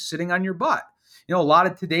carbohydrates, or are you sitting on your butt? A lot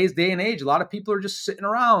of today's day and age, a lot of people are just sitting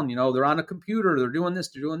around, they're on a computer, they're doing this,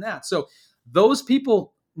 they're doing that. So those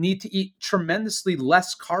people need to eat tremendously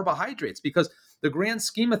less carbohydrates, because the grand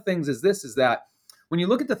scheme of things is that when you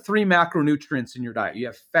look at the three macronutrients in your diet, you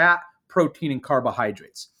have fat, protein, and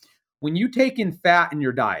carbohydrates. When you take in fat in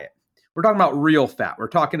your diet, we're talking about real fat. We're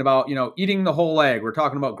talking about, eating the whole egg. We're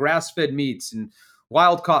talking about grass-fed meats and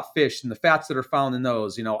wild-caught fish and the fats that are found in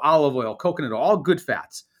those, olive oil, coconut oil, all good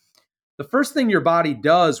fats. The first thing your body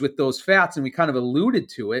does with those fats, and we kind of alluded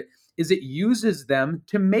to it, is it uses them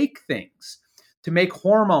to make things, to make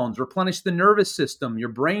hormones, replenish the nervous system. Your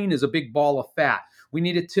brain is a big ball of fat. We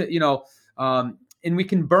need it to, and we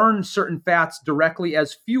can burn certain fats directly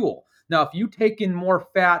as fuel. Now, if you take in more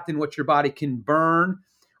fat than what your body can burn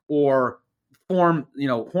or form,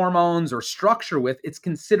 hormones or structure with, it's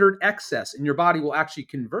considered excess, and your body will actually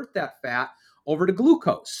convert that fat over to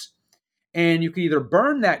glucose. And you can either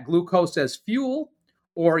burn that glucose as fuel,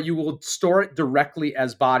 or you will store it directly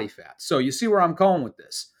as body fat. So you see where I'm going with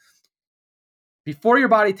this. Before your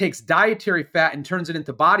body takes dietary fat and turns it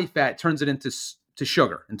into body fat, it turns it into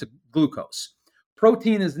sugar, into glucose.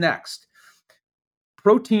 Protein is next.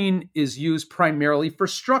 Protein is used primarily for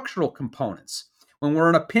structural components. When we're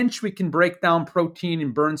in a pinch, we can break down protein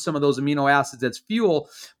and burn some of those amino acids as fuel,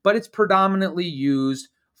 but it's predominantly used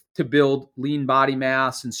to build lean body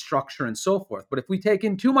mass and structure and so forth. But if we take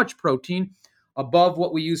in too much protein above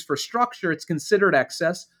what we use for structure, it's considered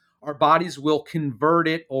excess. Our bodies will convert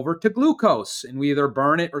it over to glucose, and we either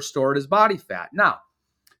burn it or store it as body fat. Now,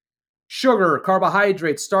 sugar,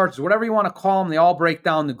 carbohydrates, starches, whatever you want to call them, they all break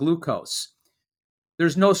down to glucose.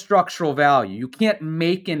 There's no structural value. You can't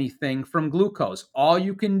make anything from glucose. All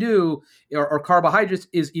you can do, or carbohydrates,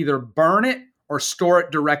 is either burn it or store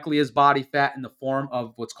it directly as body fat in the form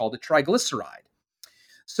of what's called a triglyceride.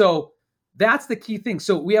 So that's the key thing.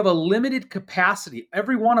 So we have a limited capacity,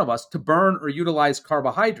 every one of us, to burn or utilize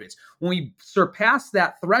carbohydrates. When we surpass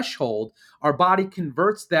that threshold, our body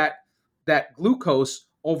converts that glucose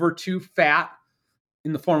over to fat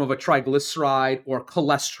in the form of a triglyceride, or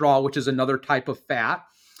cholesterol, which is another type of fat.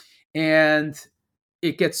 And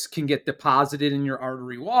it can get deposited in your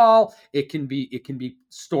artery wall. It can be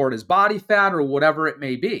stored as body fat or whatever it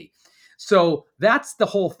may be. So that's the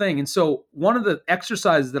whole thing. And so one of the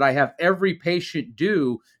exercises that I have every patient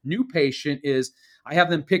do, new patient, is I have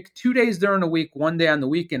them pick 2 days during the week, 1 day on the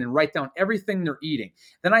weekend, and write down everything they're eating.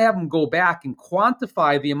 Then I have them go back and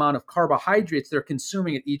quantify the amount of carbohydrates they're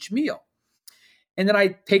consuming at each meal. And then I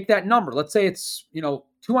take that number. Let's say it's,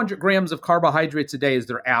 200 grams of carbohydrates a day is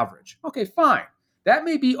their average. Okay, fine. That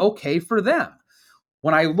may be okay for them.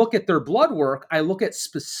 When I look at their blood work, I look at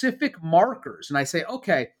specific markers and I say,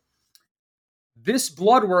 okay, this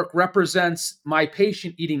blood work represents my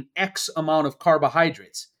patient eating X amount of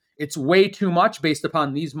carbohydrates. It's way too much based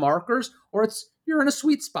upon these markers, or you're in a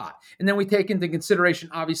sweet spot. And then we take into consideration,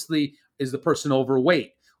 obviously, is the person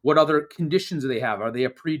overweight? What other conditions do they have? Are they a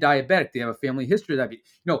pre-diabetic? Do they have a family history of diabetes?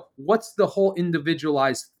 What's the whole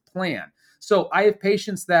individualized plan? So I have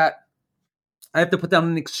patients that I have to put them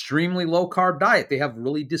on an extremely low-carb diet. They have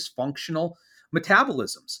really dysfunctional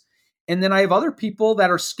metabolisms. And then I have other people that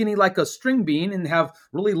are skinny like a string bean and have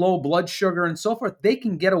really low blood sugar and so forth. They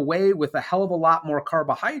can get away with a hell of a lot more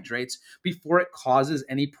carbohydrates before it causes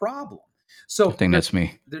any problem. So I think that's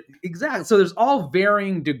me. Exactly. So there's all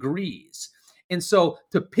varying degrees. And so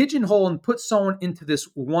to pigeonhole and put someone into this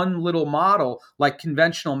one little model like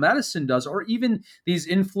conventional medicine does, or even these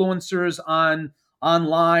influencers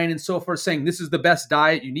online and so forth saying this is the best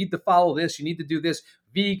diet, you need to follow this, you need to do this,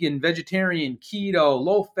 vegan, vegetarian, keto,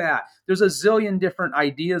 low fat. There's a zillion different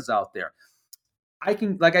ideas out there. I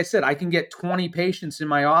can, like I said, I can get 20 patients in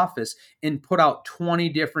my office and put out 20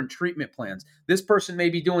 different treatment plans. This person may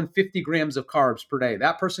be doing 50 grams of carbs per day.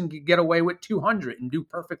 That person could get away with 200 and do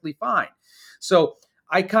perfectly fine. So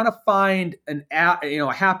I kind of find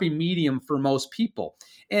a happy medium for most people.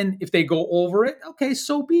 And if they go over it, okay,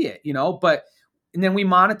 so be it, but and then we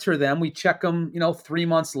monitor them, we check them, 3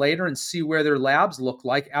 months later and see where their labs look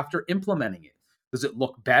like after implementing it. Does it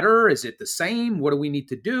look better? Is it the same? What do we need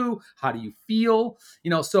to do? How do you feel?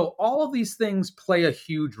 So all of these things play a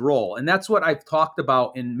huge role. And that's what I've talked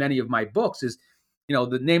about in many of my books is,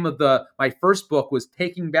 the name of my first book was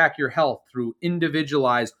Taking Back Your Health Through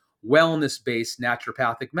Individualized Wellness-Based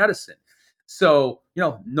Naturopathic Medicine. So,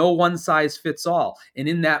 no one size fits all. And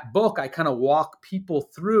in that book, I kind of walk people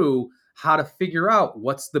through how to figure out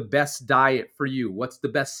what's the best diet for you, what's the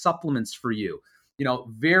best supplements for you.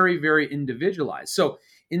 Very, very individualized. So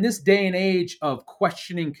in this day and age of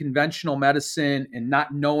questioning conventional medicine and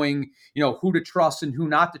not knowing, who to trust and who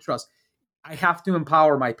not to trust, I have to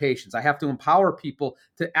empower my patients. I have to empower people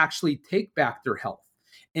to actually take back their health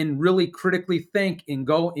and really critically think and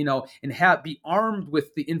go, and be armed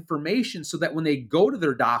with the information so that when they go to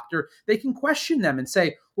their doctor, they can question them and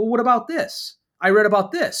say, well, what about this? I read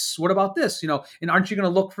about this. What about this? And aren't you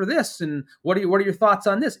going to look for this? And what are your thoughts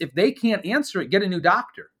on this? If they can't answer it, get a new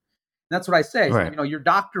doctor. And that's what I say. Right. Your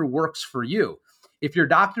doctor works for you. If your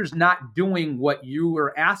doctor's not doing what you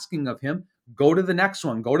are asking of him, go to the next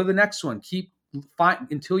one. Go to the next one.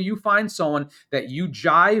 Until you find someone that you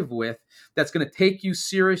jive with that's going to take you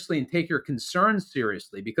seriously and take your concerns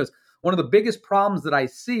seriously. Because one of the biggest problems that I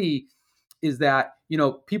see is that,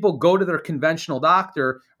 people go to their conventional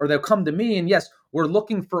doctor or they'll come to me and yes, we're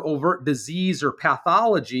looking for overt disease or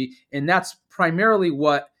pathology. And that's primarily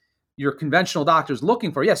what your conventional doctor is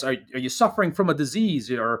looking for. Yes. Are you suffering from a disease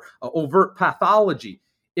or overt pathology?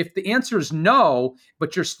 If the answer is no,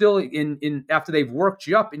 but you're still in after they've worked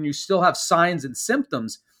you up and you still have signs and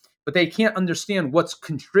symptoms, but they can't understand what's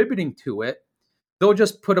contributing to it, they'll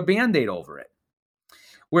just put a Band-Aid over it.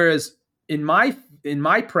 Whereas in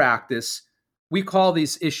my practice, we call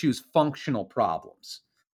these issues functional problems,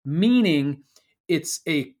 meaning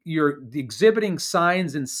you're exhibiting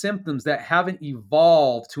signs and symptoms that haven't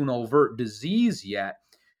evolved to an overt disease yet,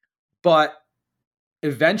 but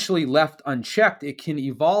eventually left unchecked, it can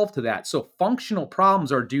evolve to that. So functional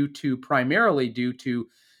problems are primarily due to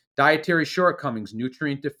dietary shortcomings,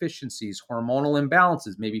 nutrient deficiencies, hormonal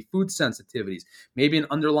imbalances, maybe food sensitivities, maybe an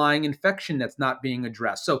underlying infection that's not being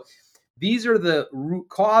addressed. So these are the root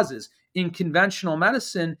causes. In conventional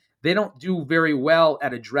medicine, they don't do very well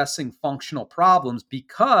at addressing functional problems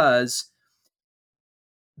because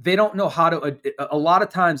they don't know how to, a lot of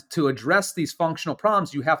times to address these functional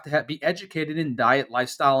problems, you have to be educated in diet,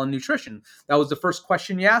 lifestyle, and nutrition. That was the first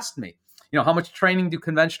question you asked me. How much training do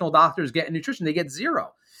conventional doctors get in nutrition? They get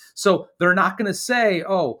zero. So they're not going to say,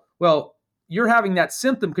 oh, well, you're having that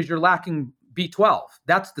symptom because you're lacking B12.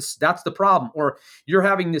 That's the problem. Or you're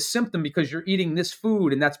having this symptom because you're eating this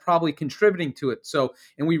food and that's probably contributing to it. So,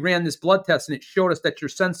 and we ran this blood test and it showed us that you're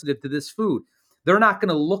sensitive to this food. They're not going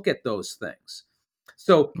to look at those things.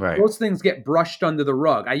 So Those things get brushed under the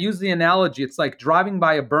rug. I use the analogy, it's like driving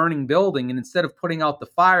by a burning building and instead of putting out the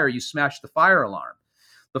fire, you smash the fire alarm.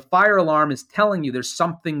 The fire alarm is telling you there's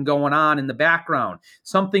something going on in the background.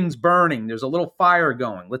 Something's burning. There's a little fire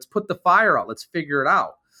going. Let's put the fire out. Let's figure it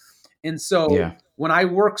out. And so when I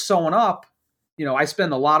work someone up, I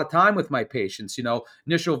spend a lot of time with my patients.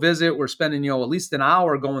 Initial visit, we're spending, at least an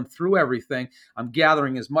hour going through everything. I'm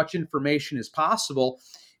gathering as much information as possible.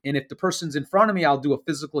 And if the person's in front of me, I'll do a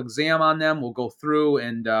physical exam on them. We'll go through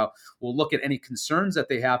and we'll look at any concerns that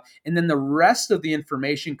they have. And then the rest of the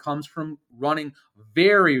information comes from running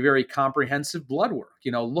very, very comprehensive blood work,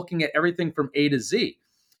 looking at everything from A to Z.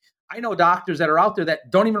 I know doctors that are out there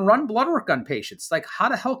that don't even run blood work on patients. Like, how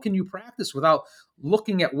the hell can you practice without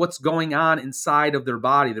looking at what's going on inside of their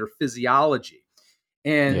body, their physiology,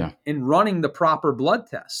 and running the proper blood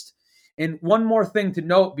test? And one more thing to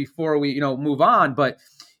note before we, move on, but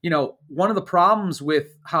one of the problems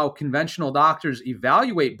with how conventional doctors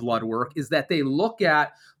evaluate blood work is that they look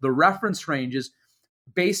at the reference ranges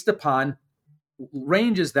based upon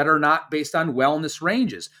ranges that are not based on wellness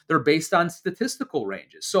ranges. They're based on statistical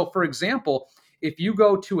ranges. So for example, if you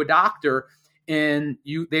go to a doctor and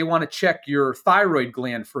they want to check your thyroid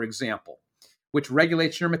gland, for example, which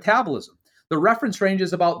regulates your metabolism, the reference range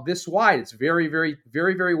is about this wide. It's very, very,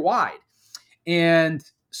 very, very wide. And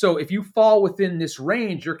so if you fall within this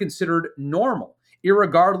range, you're considered normal,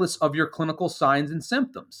 irregardless of your clinical signs and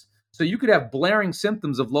symptoms. So you could have blaring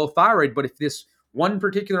symptoms of low thyroid, but if this one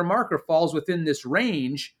particular marker falls within this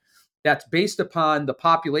range, that's based upon the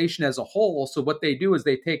population as a whole. So what they do is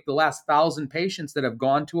they take the last 1,000 patients that have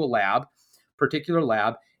gone to a lab, particular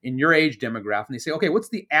lab, in your age demographic, and they say, okay, what's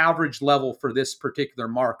the average level for this particular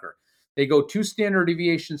marker? They go 2 standard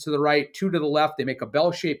deviations to the right, 2 to the left. They make a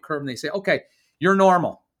bell-shaped curve, and they say, okay, you're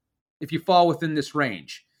normal if you fall within this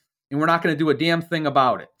range, and we're not going to do a damn thing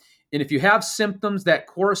about it. And if you have symptoms that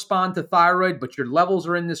correspond to thyroid, but your levels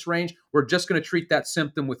are in this range, we're just going to treat that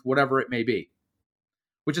symptom with whatever it may be,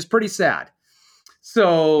 which is pretty sad.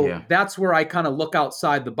 So that's where I kind of look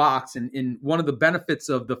outside the box. And one of the benefits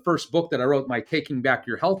of the first book that I wrote, my Taking Back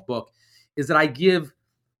Your Health book, is that I give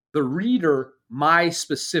the reader my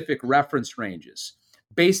specific reference ranges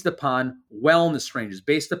based upon wellness ranges,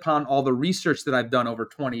 based upon all the research that I've done over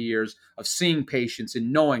 20 years of seeing patients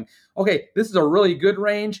and knowing, okay, this is a really good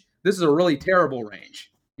range. This is a really terrible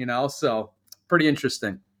range, so pretty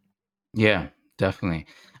interesting. Yeah, definitely.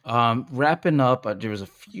 Wrapping up, there was a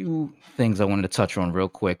few things I wanted to touch on real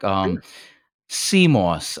quick. Sea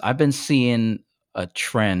moss. I've been seeing a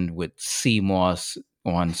trend with sea moss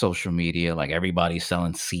on social media, like everybody's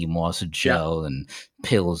selling sea moss gel and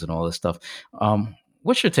pills and all this stuff.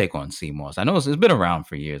 What's your take on sea moss? I know it's been around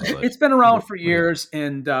for years. But it's been around for years,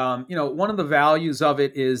 and one of the values of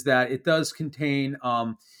it is that it does contain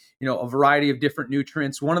a variety of different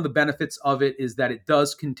nutrients. One of the benefits of it is that it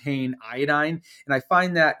does contain iodine, and I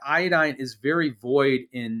find that iodine is very void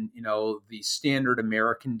in the standard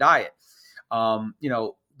American diet.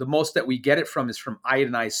 The most that we get it from is from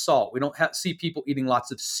iodinized salt. We don't see people eating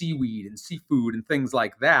lots of seaweed and seafood and things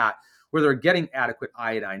like that where they're getting adequate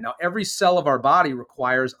iodine. Now, every cell of our body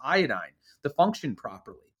requires iodine to function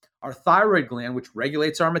properly. Our thyroid gland, which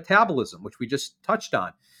regulates our metabolism, which we just touched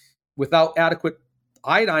on, without adequate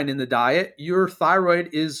iodine in the diet, your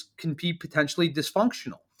thyroid can be potentially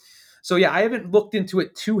dysfunctional. So yeah, I haven't looked into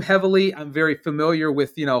it too heavily. I'm very familiar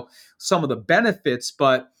with, some of the benefits,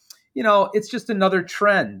 but it's just another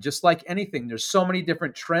trend, just like anything. There's so many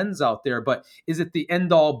different trends out there, but is it the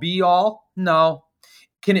end all be all? No.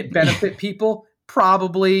 Can it benefit people?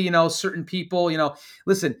 Probably, certain people,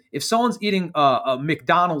 listen, if someone's eating a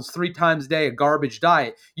McDonald's 3 times a day, a garbage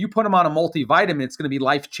diet, you put them on a multivitamin, it's going to be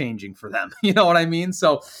life-changing for them. You know what I mean?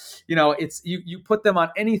 So, it's, you put them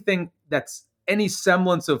on anything that's any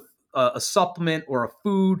semblance of a supplement or a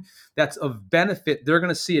food that's of benefit, they're going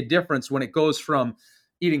to see a difference when it goes from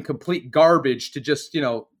eating complete garbage to just,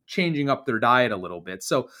 changing up their diet a little bit.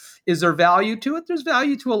 So is there value to it? There's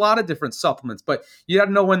value to a lot of different supplements, but you got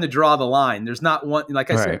to know when to draw the line. There's not one,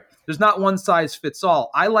 like I said, there's not one size fits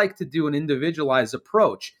all. I like to do an individualized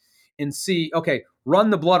approach and see, okay, run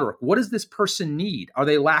the blood work. What does this person need? Are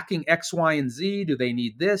they lacking X, Y, and Z? Do they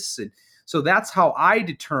need this? And so that's how I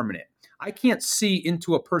determine it. I can't see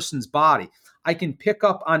into a person's body. I can pick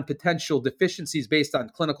up on potential deficiencies based on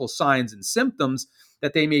clinical signs and symptoms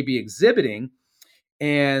that they may be exhibiting,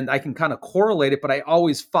 and I can kind of correlate it, but I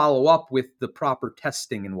always follow up with the proper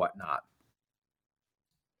testing and whatnot.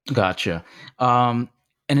 Gotcha.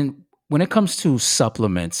 When it comes to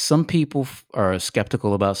supplements, some people are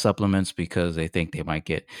skeptical about supplements because they think they might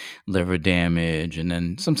get liver damage. And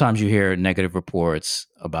then sometimes you hear negative reports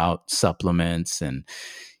about supplements and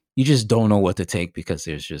you just don't know what to take because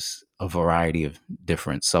there's just a variety of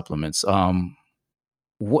different supplements.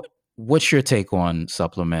 What's your take on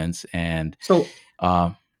supplements? And so,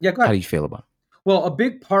 how do you feel about it? Well, a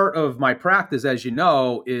big part of my practice, as you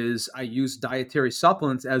know, is I use dietary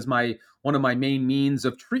supplements as one of my main means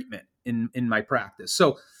of treatment in my practice.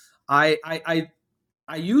 So I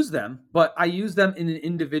use them, but I use them in an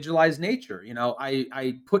individualized nature.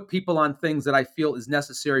 I put people on things that I feel is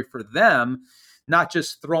necessary for them, not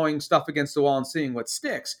just throwing stuff against the wall and seeing what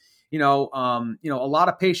sticks. A lot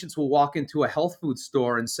of patients will walk into a health food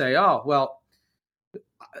store and say, oh, well,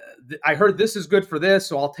 I heard this is good for this,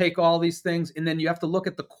 so I'll take all these things. And then you have to look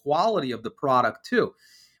at the quality of the product too.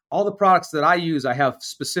 All the products that I use, I have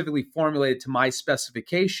specifically formulated to my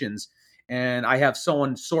specifications, and I have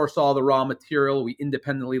someone source all the raw material. We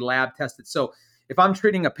independently lab test it. So if I'm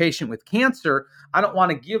treating a patient with cancer, I don't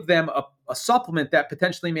want to give them a supplement that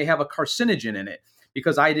potentially may have a carcinogen in it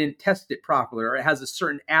because I didn't test it properly or it has a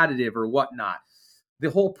certain additive or whatnot. The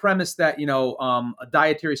whole premise that, a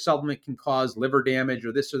dietary supplement can cause liver damage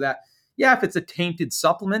or this or that. Yeah, if it's a tainted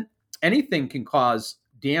supplement, anything can cause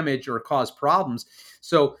damage or cause problems.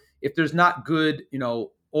 So if there's not good,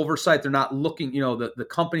 oversight, they're not looking, the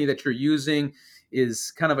company that you're using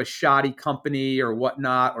is kind of a shoddy company or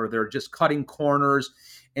whatnot, or they're just cutting corners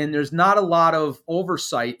and there's not a lot of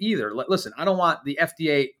oversight either. Listen, I don't want the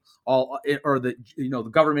FDA all, or the, the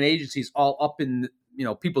government agencies all up in,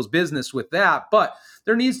 people's business with that. But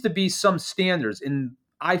there needs to be some standards, and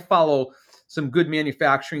I follow some good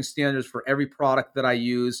manufacturing standards for every product that I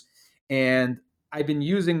use. And I've been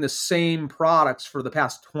using the same products for the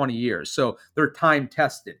past 20 years. So they're time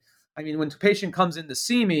tested. I mean, when a patient comes in to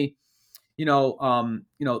see me, they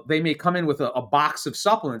may come in with a box of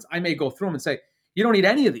supplements. I may go through them and say, you don't need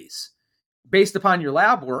any of these. Based upon your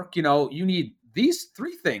lab work, you need these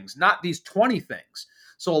 3 things, not these 20 things.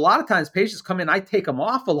 So a lot of times patients come in, I take them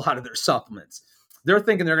off a lot of their supplements. They're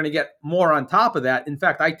thinking they're going to get more on top of that. In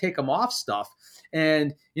fact, I take them off stuff.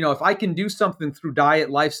 And, if I can do something through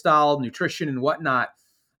diet, lifestyle, nutrition, and whatnot,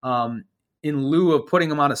 in lieu of putting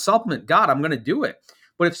them on a supplement, God, I'm going to do it.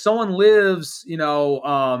 But if someone lives,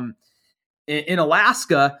 in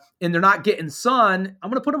Alaska and they're not getting sun, I'm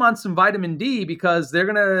going to put them on some vitamin D, because they're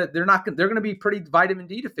going to be pretty vitamin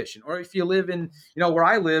D deficient. Or if you live in, where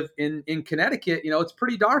I live in Connecticut, it's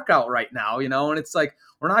pretty dark out right now, and it's like,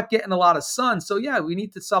 we're not getting a lot of sun. So yeah, we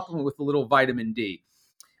need to supplement with a little vitamin D.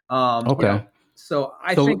 Okay. So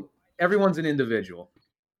I think everyone's an individual.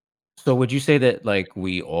 So would you say that like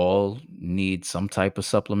we all need some type of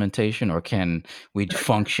supplementation, or can we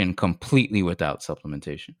function completely without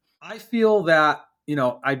supplementation? I feel that,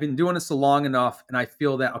 I've been doing this long enough, and I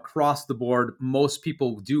feel that across the board, most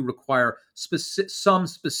people do require some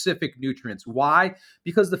specific nutrients. Why?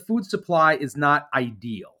 Because the food supply is not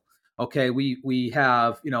ideal. Okay, we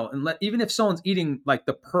have, even if someone's eating like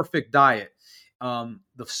the perfect diet,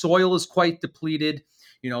 the soil is quite depleted.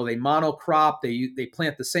 They monocrop, they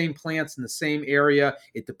plant the same plants in the same area.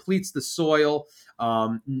 It depletes the soil.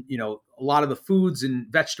 A lot of the foods and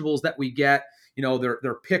vegetables that we get,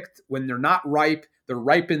 they're picked when they're not ripe. They're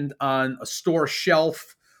ripened on a store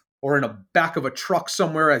shelf or in a back of a truck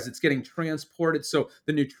somewhere as it's getting transported. So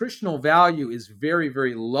the nutritional value is very,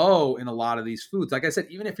 very low in a lot of these foods. Like I said,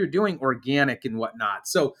 even if you're doing organic and whatnot.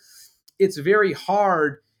 So it's very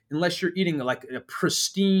hard unless you're eating like a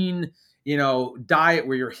pristine, diet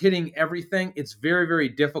where you're hitting everything. It's very, very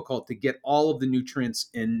difficult to get all of the nutrients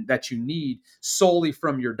in that you need solely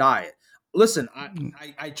from your diet. Listen,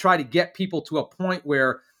 I try to get people to a point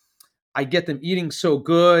where I get them eating so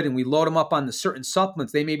good, and we load them up on the certain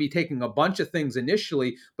supplements. They may be taking a bunch of things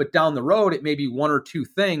initially, but down the road, it may be 1 or 2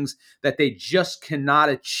 things that they just cannot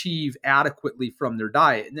achieve adequately from their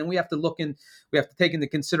diet. And then we have to take into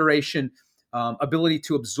consideration ability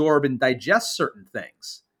to absorb and digest certain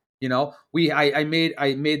things. I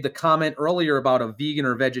made the comment earlier about a vegan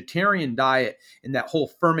or vegetarian diet and that whole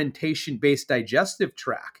fermentation based digestive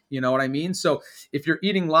tract. You know what I mean? So if you're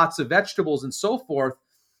eating lots of vegetables and so forth,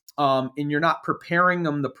 and you're not preparing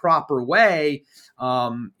them the proper way,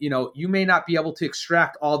 you may not be able to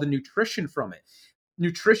extract all the nutrition from it.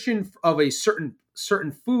 Nutrition of a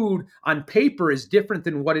certain food on paper is different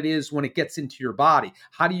than what it is when it gets into your body.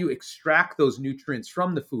 How do you extract those nutrients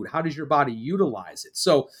from the food? How does your body utilize it?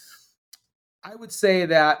 So I would say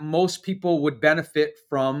that most people would benefit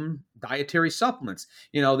from dietary supplements.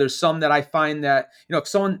 There's some that I find that, if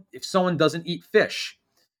someone doesn't eat fish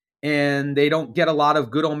and they don't get a lot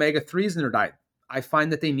of good omega-3s in their diet, I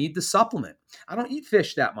find that they need to supplement. I don't eat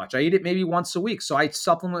fish that much. I eat it maybe once a week. So I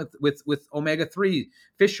supplement with omega-3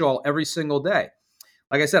 fish oil every single day.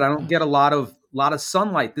 Like I said, I don't get a lot of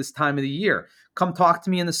sunlight this time of the year. Come talk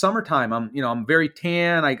to me in the summertime. I'm very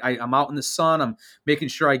tan. I'm out in the sun. I'm making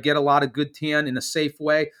sure I get a lot of good tan in a safe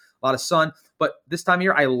way, a lot of sun. But this time of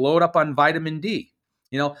year, I load up on vitamin D.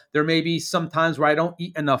 There may be some times where I don't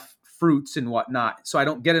eat enough fruits and whatnot, so I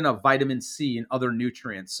don't get enough vitamin C and other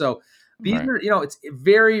nutrients. So these are, it's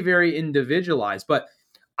very, very individualized, but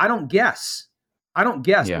I don't guess.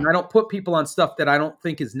 Yeah. And I don't put people on stuff that I don't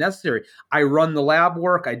think is necessary. I run the lab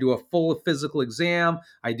work. I do a full physical exam.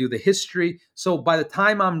 I do the history. So by the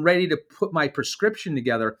time I'm ready to put my prescription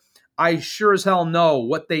together, I sure as hell know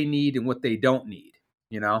what they need and what they don't need,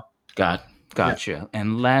 Gotcha. Yeah.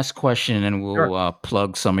 And last question, and we'll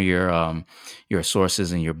plug some of your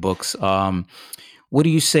sources and your books. What do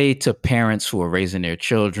you say to parents who are raising their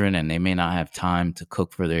children and they may not have time to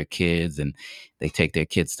cook for their kids, and they take their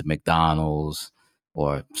kids to McDonald's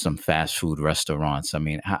or some fast food restaurants? I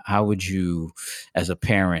mean, how would you, as a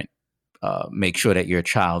parent, make sure that your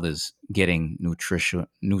child is getting nutritious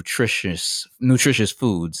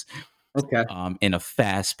foods in a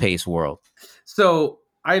fast-paced world? So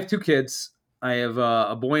I have 2 kids. I have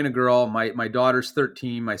a boy and a girl. My daughter's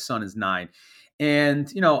 13. My son is 9.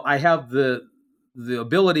 And, I have the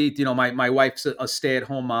ability, my wife's a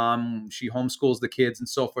stay-at-home mom. She homeschools the kids and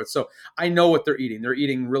so forth. So I know what they're eating. They're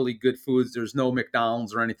eating really good foods. There's no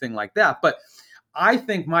McDonald's or anything like that. But I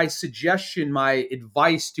think my suggestion, my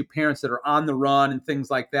advice to parents that are on the run and things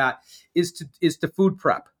like that is to food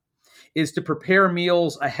prep, is to prepare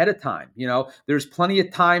meals ahead of time. There's plenty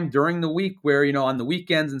of time during the week where, on the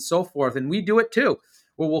weekends and so forth, and we do it too,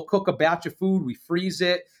 where we'll cook a batch of food, we freeze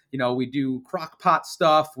it. We do crock pot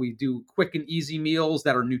stuff. We do quick and easy meals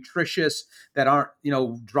that are nutritious, that aren't,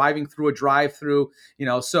 driving through a drive-through.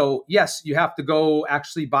 So yes, you have to go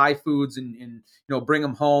actually buy foods and bring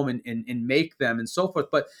them home and make them and so forth.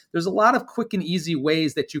 But there's a lot of quick and easy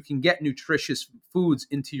ways that you can get nutritious foods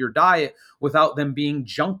into your diet without them being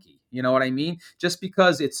junky. You know what I mean? Just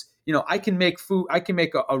because it's, I can make food, I can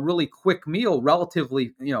make a really quick meal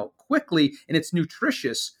relatively, quickly, and it's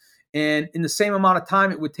nutritious. And in the same amount of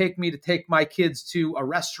time it would take me to take my kids to a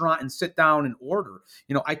restaurant and sit down and order,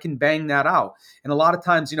 I can bang that out. And a lot of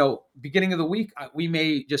times, beginning of the week, we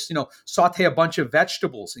may just, saute a bunch of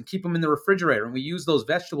vegetables and keep them in the refrigerator. And we use those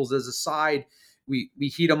vegetables as a side. We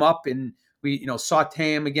heat them up and we,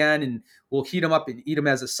 saute them again, and we'll heat them up and eat them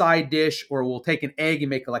as a side dish, or we'll take an egg and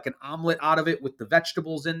make like an omelet out of it with the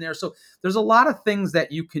vegetables in there. So there's a lot of things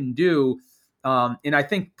that you can do. And I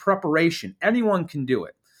think preparation, anyone can do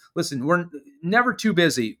it. Listen, we're never too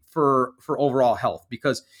busy for overall health,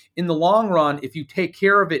 because in the long run, if you take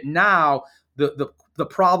care of it now, the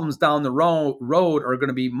problems down the road are going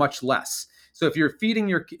to be much less. So if you're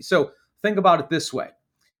so think about it this way.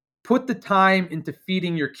 Put the time into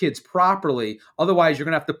feeding your kids properly. Otherwise, you're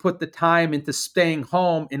going to have to put the time into staying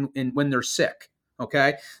home and when they're sick.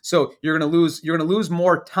 Okay. So you're going to lose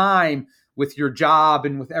more time with your job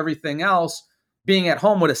and with everything else, being at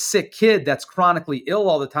home with a sick kid that's chronically ill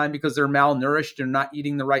all the time because they're malnourished, they're not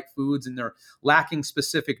eating the right foods, and they're lacking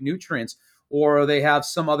specific nutrients, or they have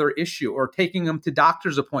some other issue, or taking them to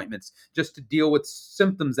doctor's appointments just to deal with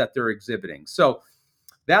symptoms that they're exhibiting. So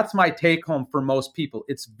that's my take home for most people.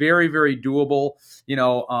 It's very, very doable.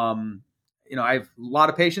 I have a lot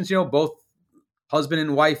of patients, both husband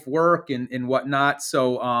and wife work and whatnot.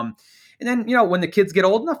 So, and then, when the kids get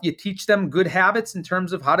old enough, you teach them good habits in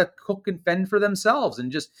terms of how to cook and fend for themselves,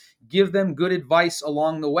 and just give them good advice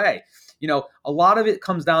along the way. A lot of it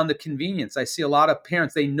comes down to convenience. I see a lot of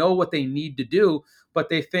parents, they know what they need to do, but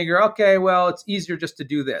they figure, okay, well, it's easier just to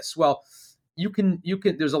do this. Well, you can,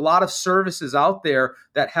 there's a lot of services out there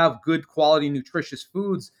that have good quality, nutritious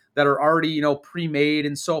foods that are already, pre-made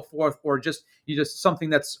and so forth, or just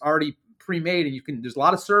something that's already pre-made. And there's a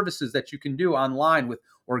lot of services that you can do online with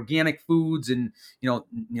organic foods and,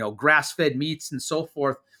 grass-fed meats and so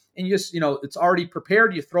forth. And you just, it's already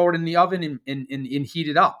prepared. You throw it in the oven and heat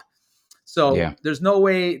it up. So There's no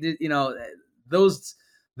way that,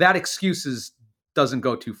 that excuses doesn't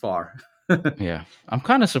go too far. Yeah. I'm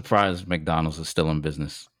kind of surprised McDonald's is still in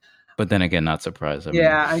business. But then again, not surprised.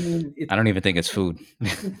 I don't even think it's food.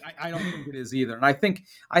 I don't think it is either. And I think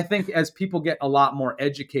as people get a lot more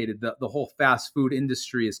educated, the whole fast food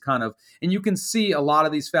industry is kind of, and you can see a lot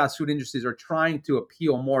of these fast food industries are trying to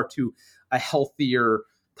appeal more to a healthier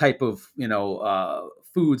type of,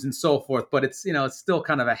 foods and so forth. But it's, it's still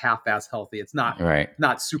kind of a half-ass healthy. It's not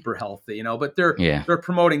not super healthy, but they're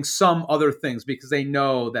promoting some other things because they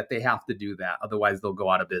know that they have to do that. Otherwise they'll go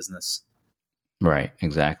out of business. Right,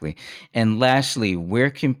 exactly. And lastly, where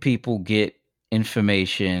can people get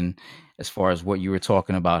information as far as what you were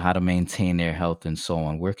talking about, how to maintain their health and so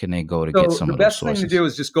on? Where can they go to get some of those sources? The best thing to do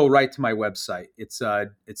is just go right to my website. It's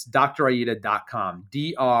draita.com,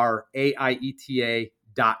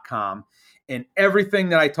 DRAIETA.com. And everything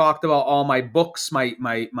that I talked about, all my books, my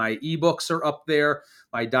ebooks are up there.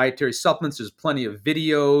 My dietary supplements, there's plenty of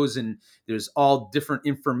videos, and there's all different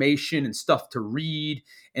information and stuff to read.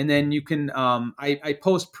 And then you can, I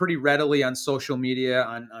post pretty readily on social media,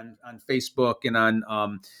 on Facebook and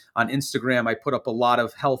on Instagram. I put up a lot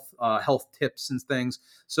of health tips and things.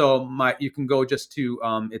 So you can go just to,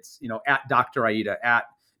 it's, at Dr. Aida, at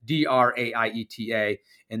DRAIETA,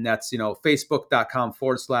 and that's,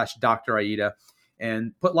 facebook.com/Dr. Aida,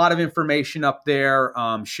 and put a lot of information up there,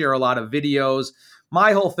 share a lot of videos.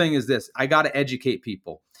 My whole thing is this: I got to educate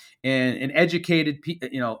people, and an educated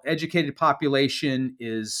population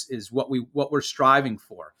is what we're striving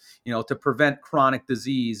for, to prevent chronic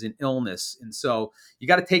disease and illness. And so you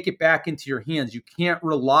got to take it back into your hands. You can't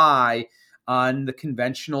rely on the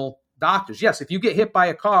conventional doctors. Yes, if you get hit by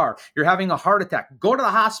a car, you're having a heart attack, go to the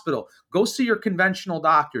hospital, go see your conventional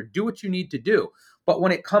doctor, do what you need to do. But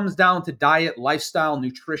when it comes down to diet, lifestyle,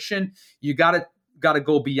 nutrition, you got to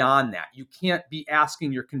go beyond that. You can't be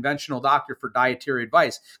asking your conventional doctor for dietary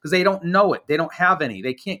advice because they don't know it. They don't have any.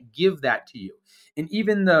 They can't give that to you. And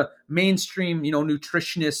even the mainstream,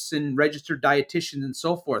 nutritionists and registered dietitians and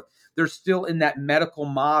so forth, They're still in that medical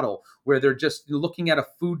model where they're just looking at a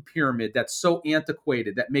food pyramid that's so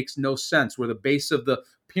antiquated that makes no sense, where the base of the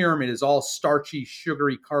pyramid is all starchy,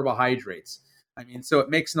 sugary carbohydrates. I mean, so it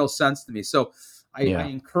makes no sense to me. So I Yeah,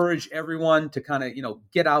 encourage everyone to kind of,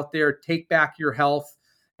 get out there, take back your health.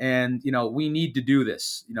 And, we need to do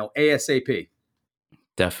this, ASAP.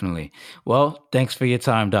 definitely. Well, thanks for your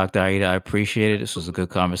time, Dr. Aida. I appreciate it. This was a good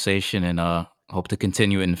conversation, and hope to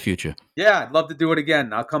continue it in the future. Yeah, I'd love to do it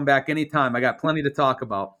again. I'll come back anytime. I got plenty to talk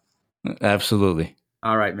about. Absolutely.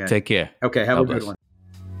 All right, man. Take care. Okay, have a God good bless. one.